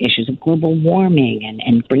on issues of global warming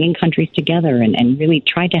and bringing countries together and really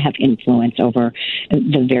tried to have influence over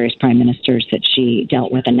the various prime ministers that she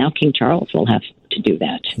dealt with. And now King Charles will have to do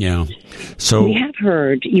that. Yeah. So we have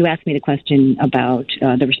heard, you asked me the question about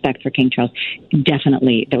the respect for King Charles.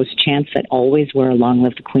 Definitely those chants that always were "Long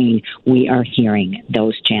live the Queen," we are hearing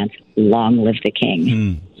those chants, "Long live the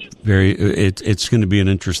King." It's going to be an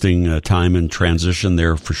interesting time and transition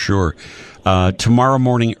there for sure. Tomorrow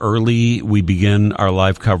morning early, we begin our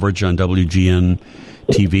live coverage on WGN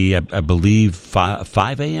TV, I believe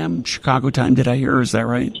 5 a.m. Chicago time. Did I hear? Is that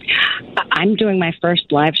right? I'm doing my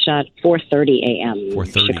first live shot 4:30 a.m.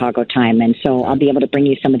 Chicago time, and so I'll be able to bring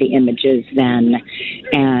you some of the images then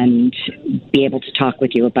and be able to talk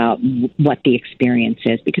with you about what the experience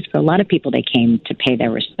is. Because for a lot of people, they came to pay their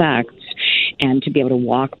respects and to be able to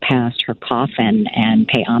walk past her coffin and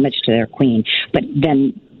pay homage to their queen. But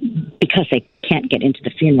then, because they can't get into the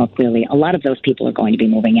funeral, clearly, a lot of those people are going to be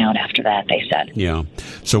moving out after that, they said. Yeah.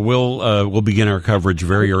 So we'll begin our coverage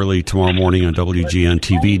very early tomorrow morning on WGN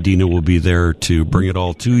TV. Dina will be there to bring it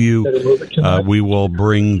all to you. We will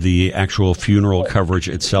bring the actual funeral coverage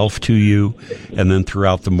itself to you, and then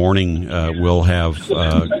throughout the morning we'll have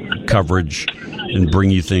coverage and bring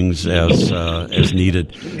you things as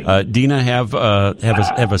needed. Dina, have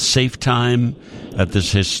a safe time at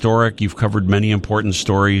this historic. You've covered many important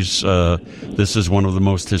stories. This is one of the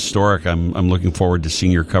most historic. I'm looking forward to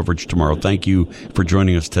seeing your coverage tomorrow. Thank you for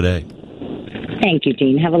joining us today. Thank you,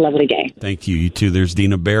 Dean. Have a lovely day. Thank you. You too. There's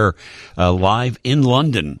Dina Bair live in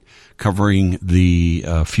London covering the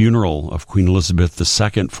funeral of Queen Elizabeth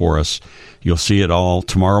II for us. You'll see it all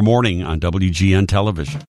tomorrow morning on WGN television.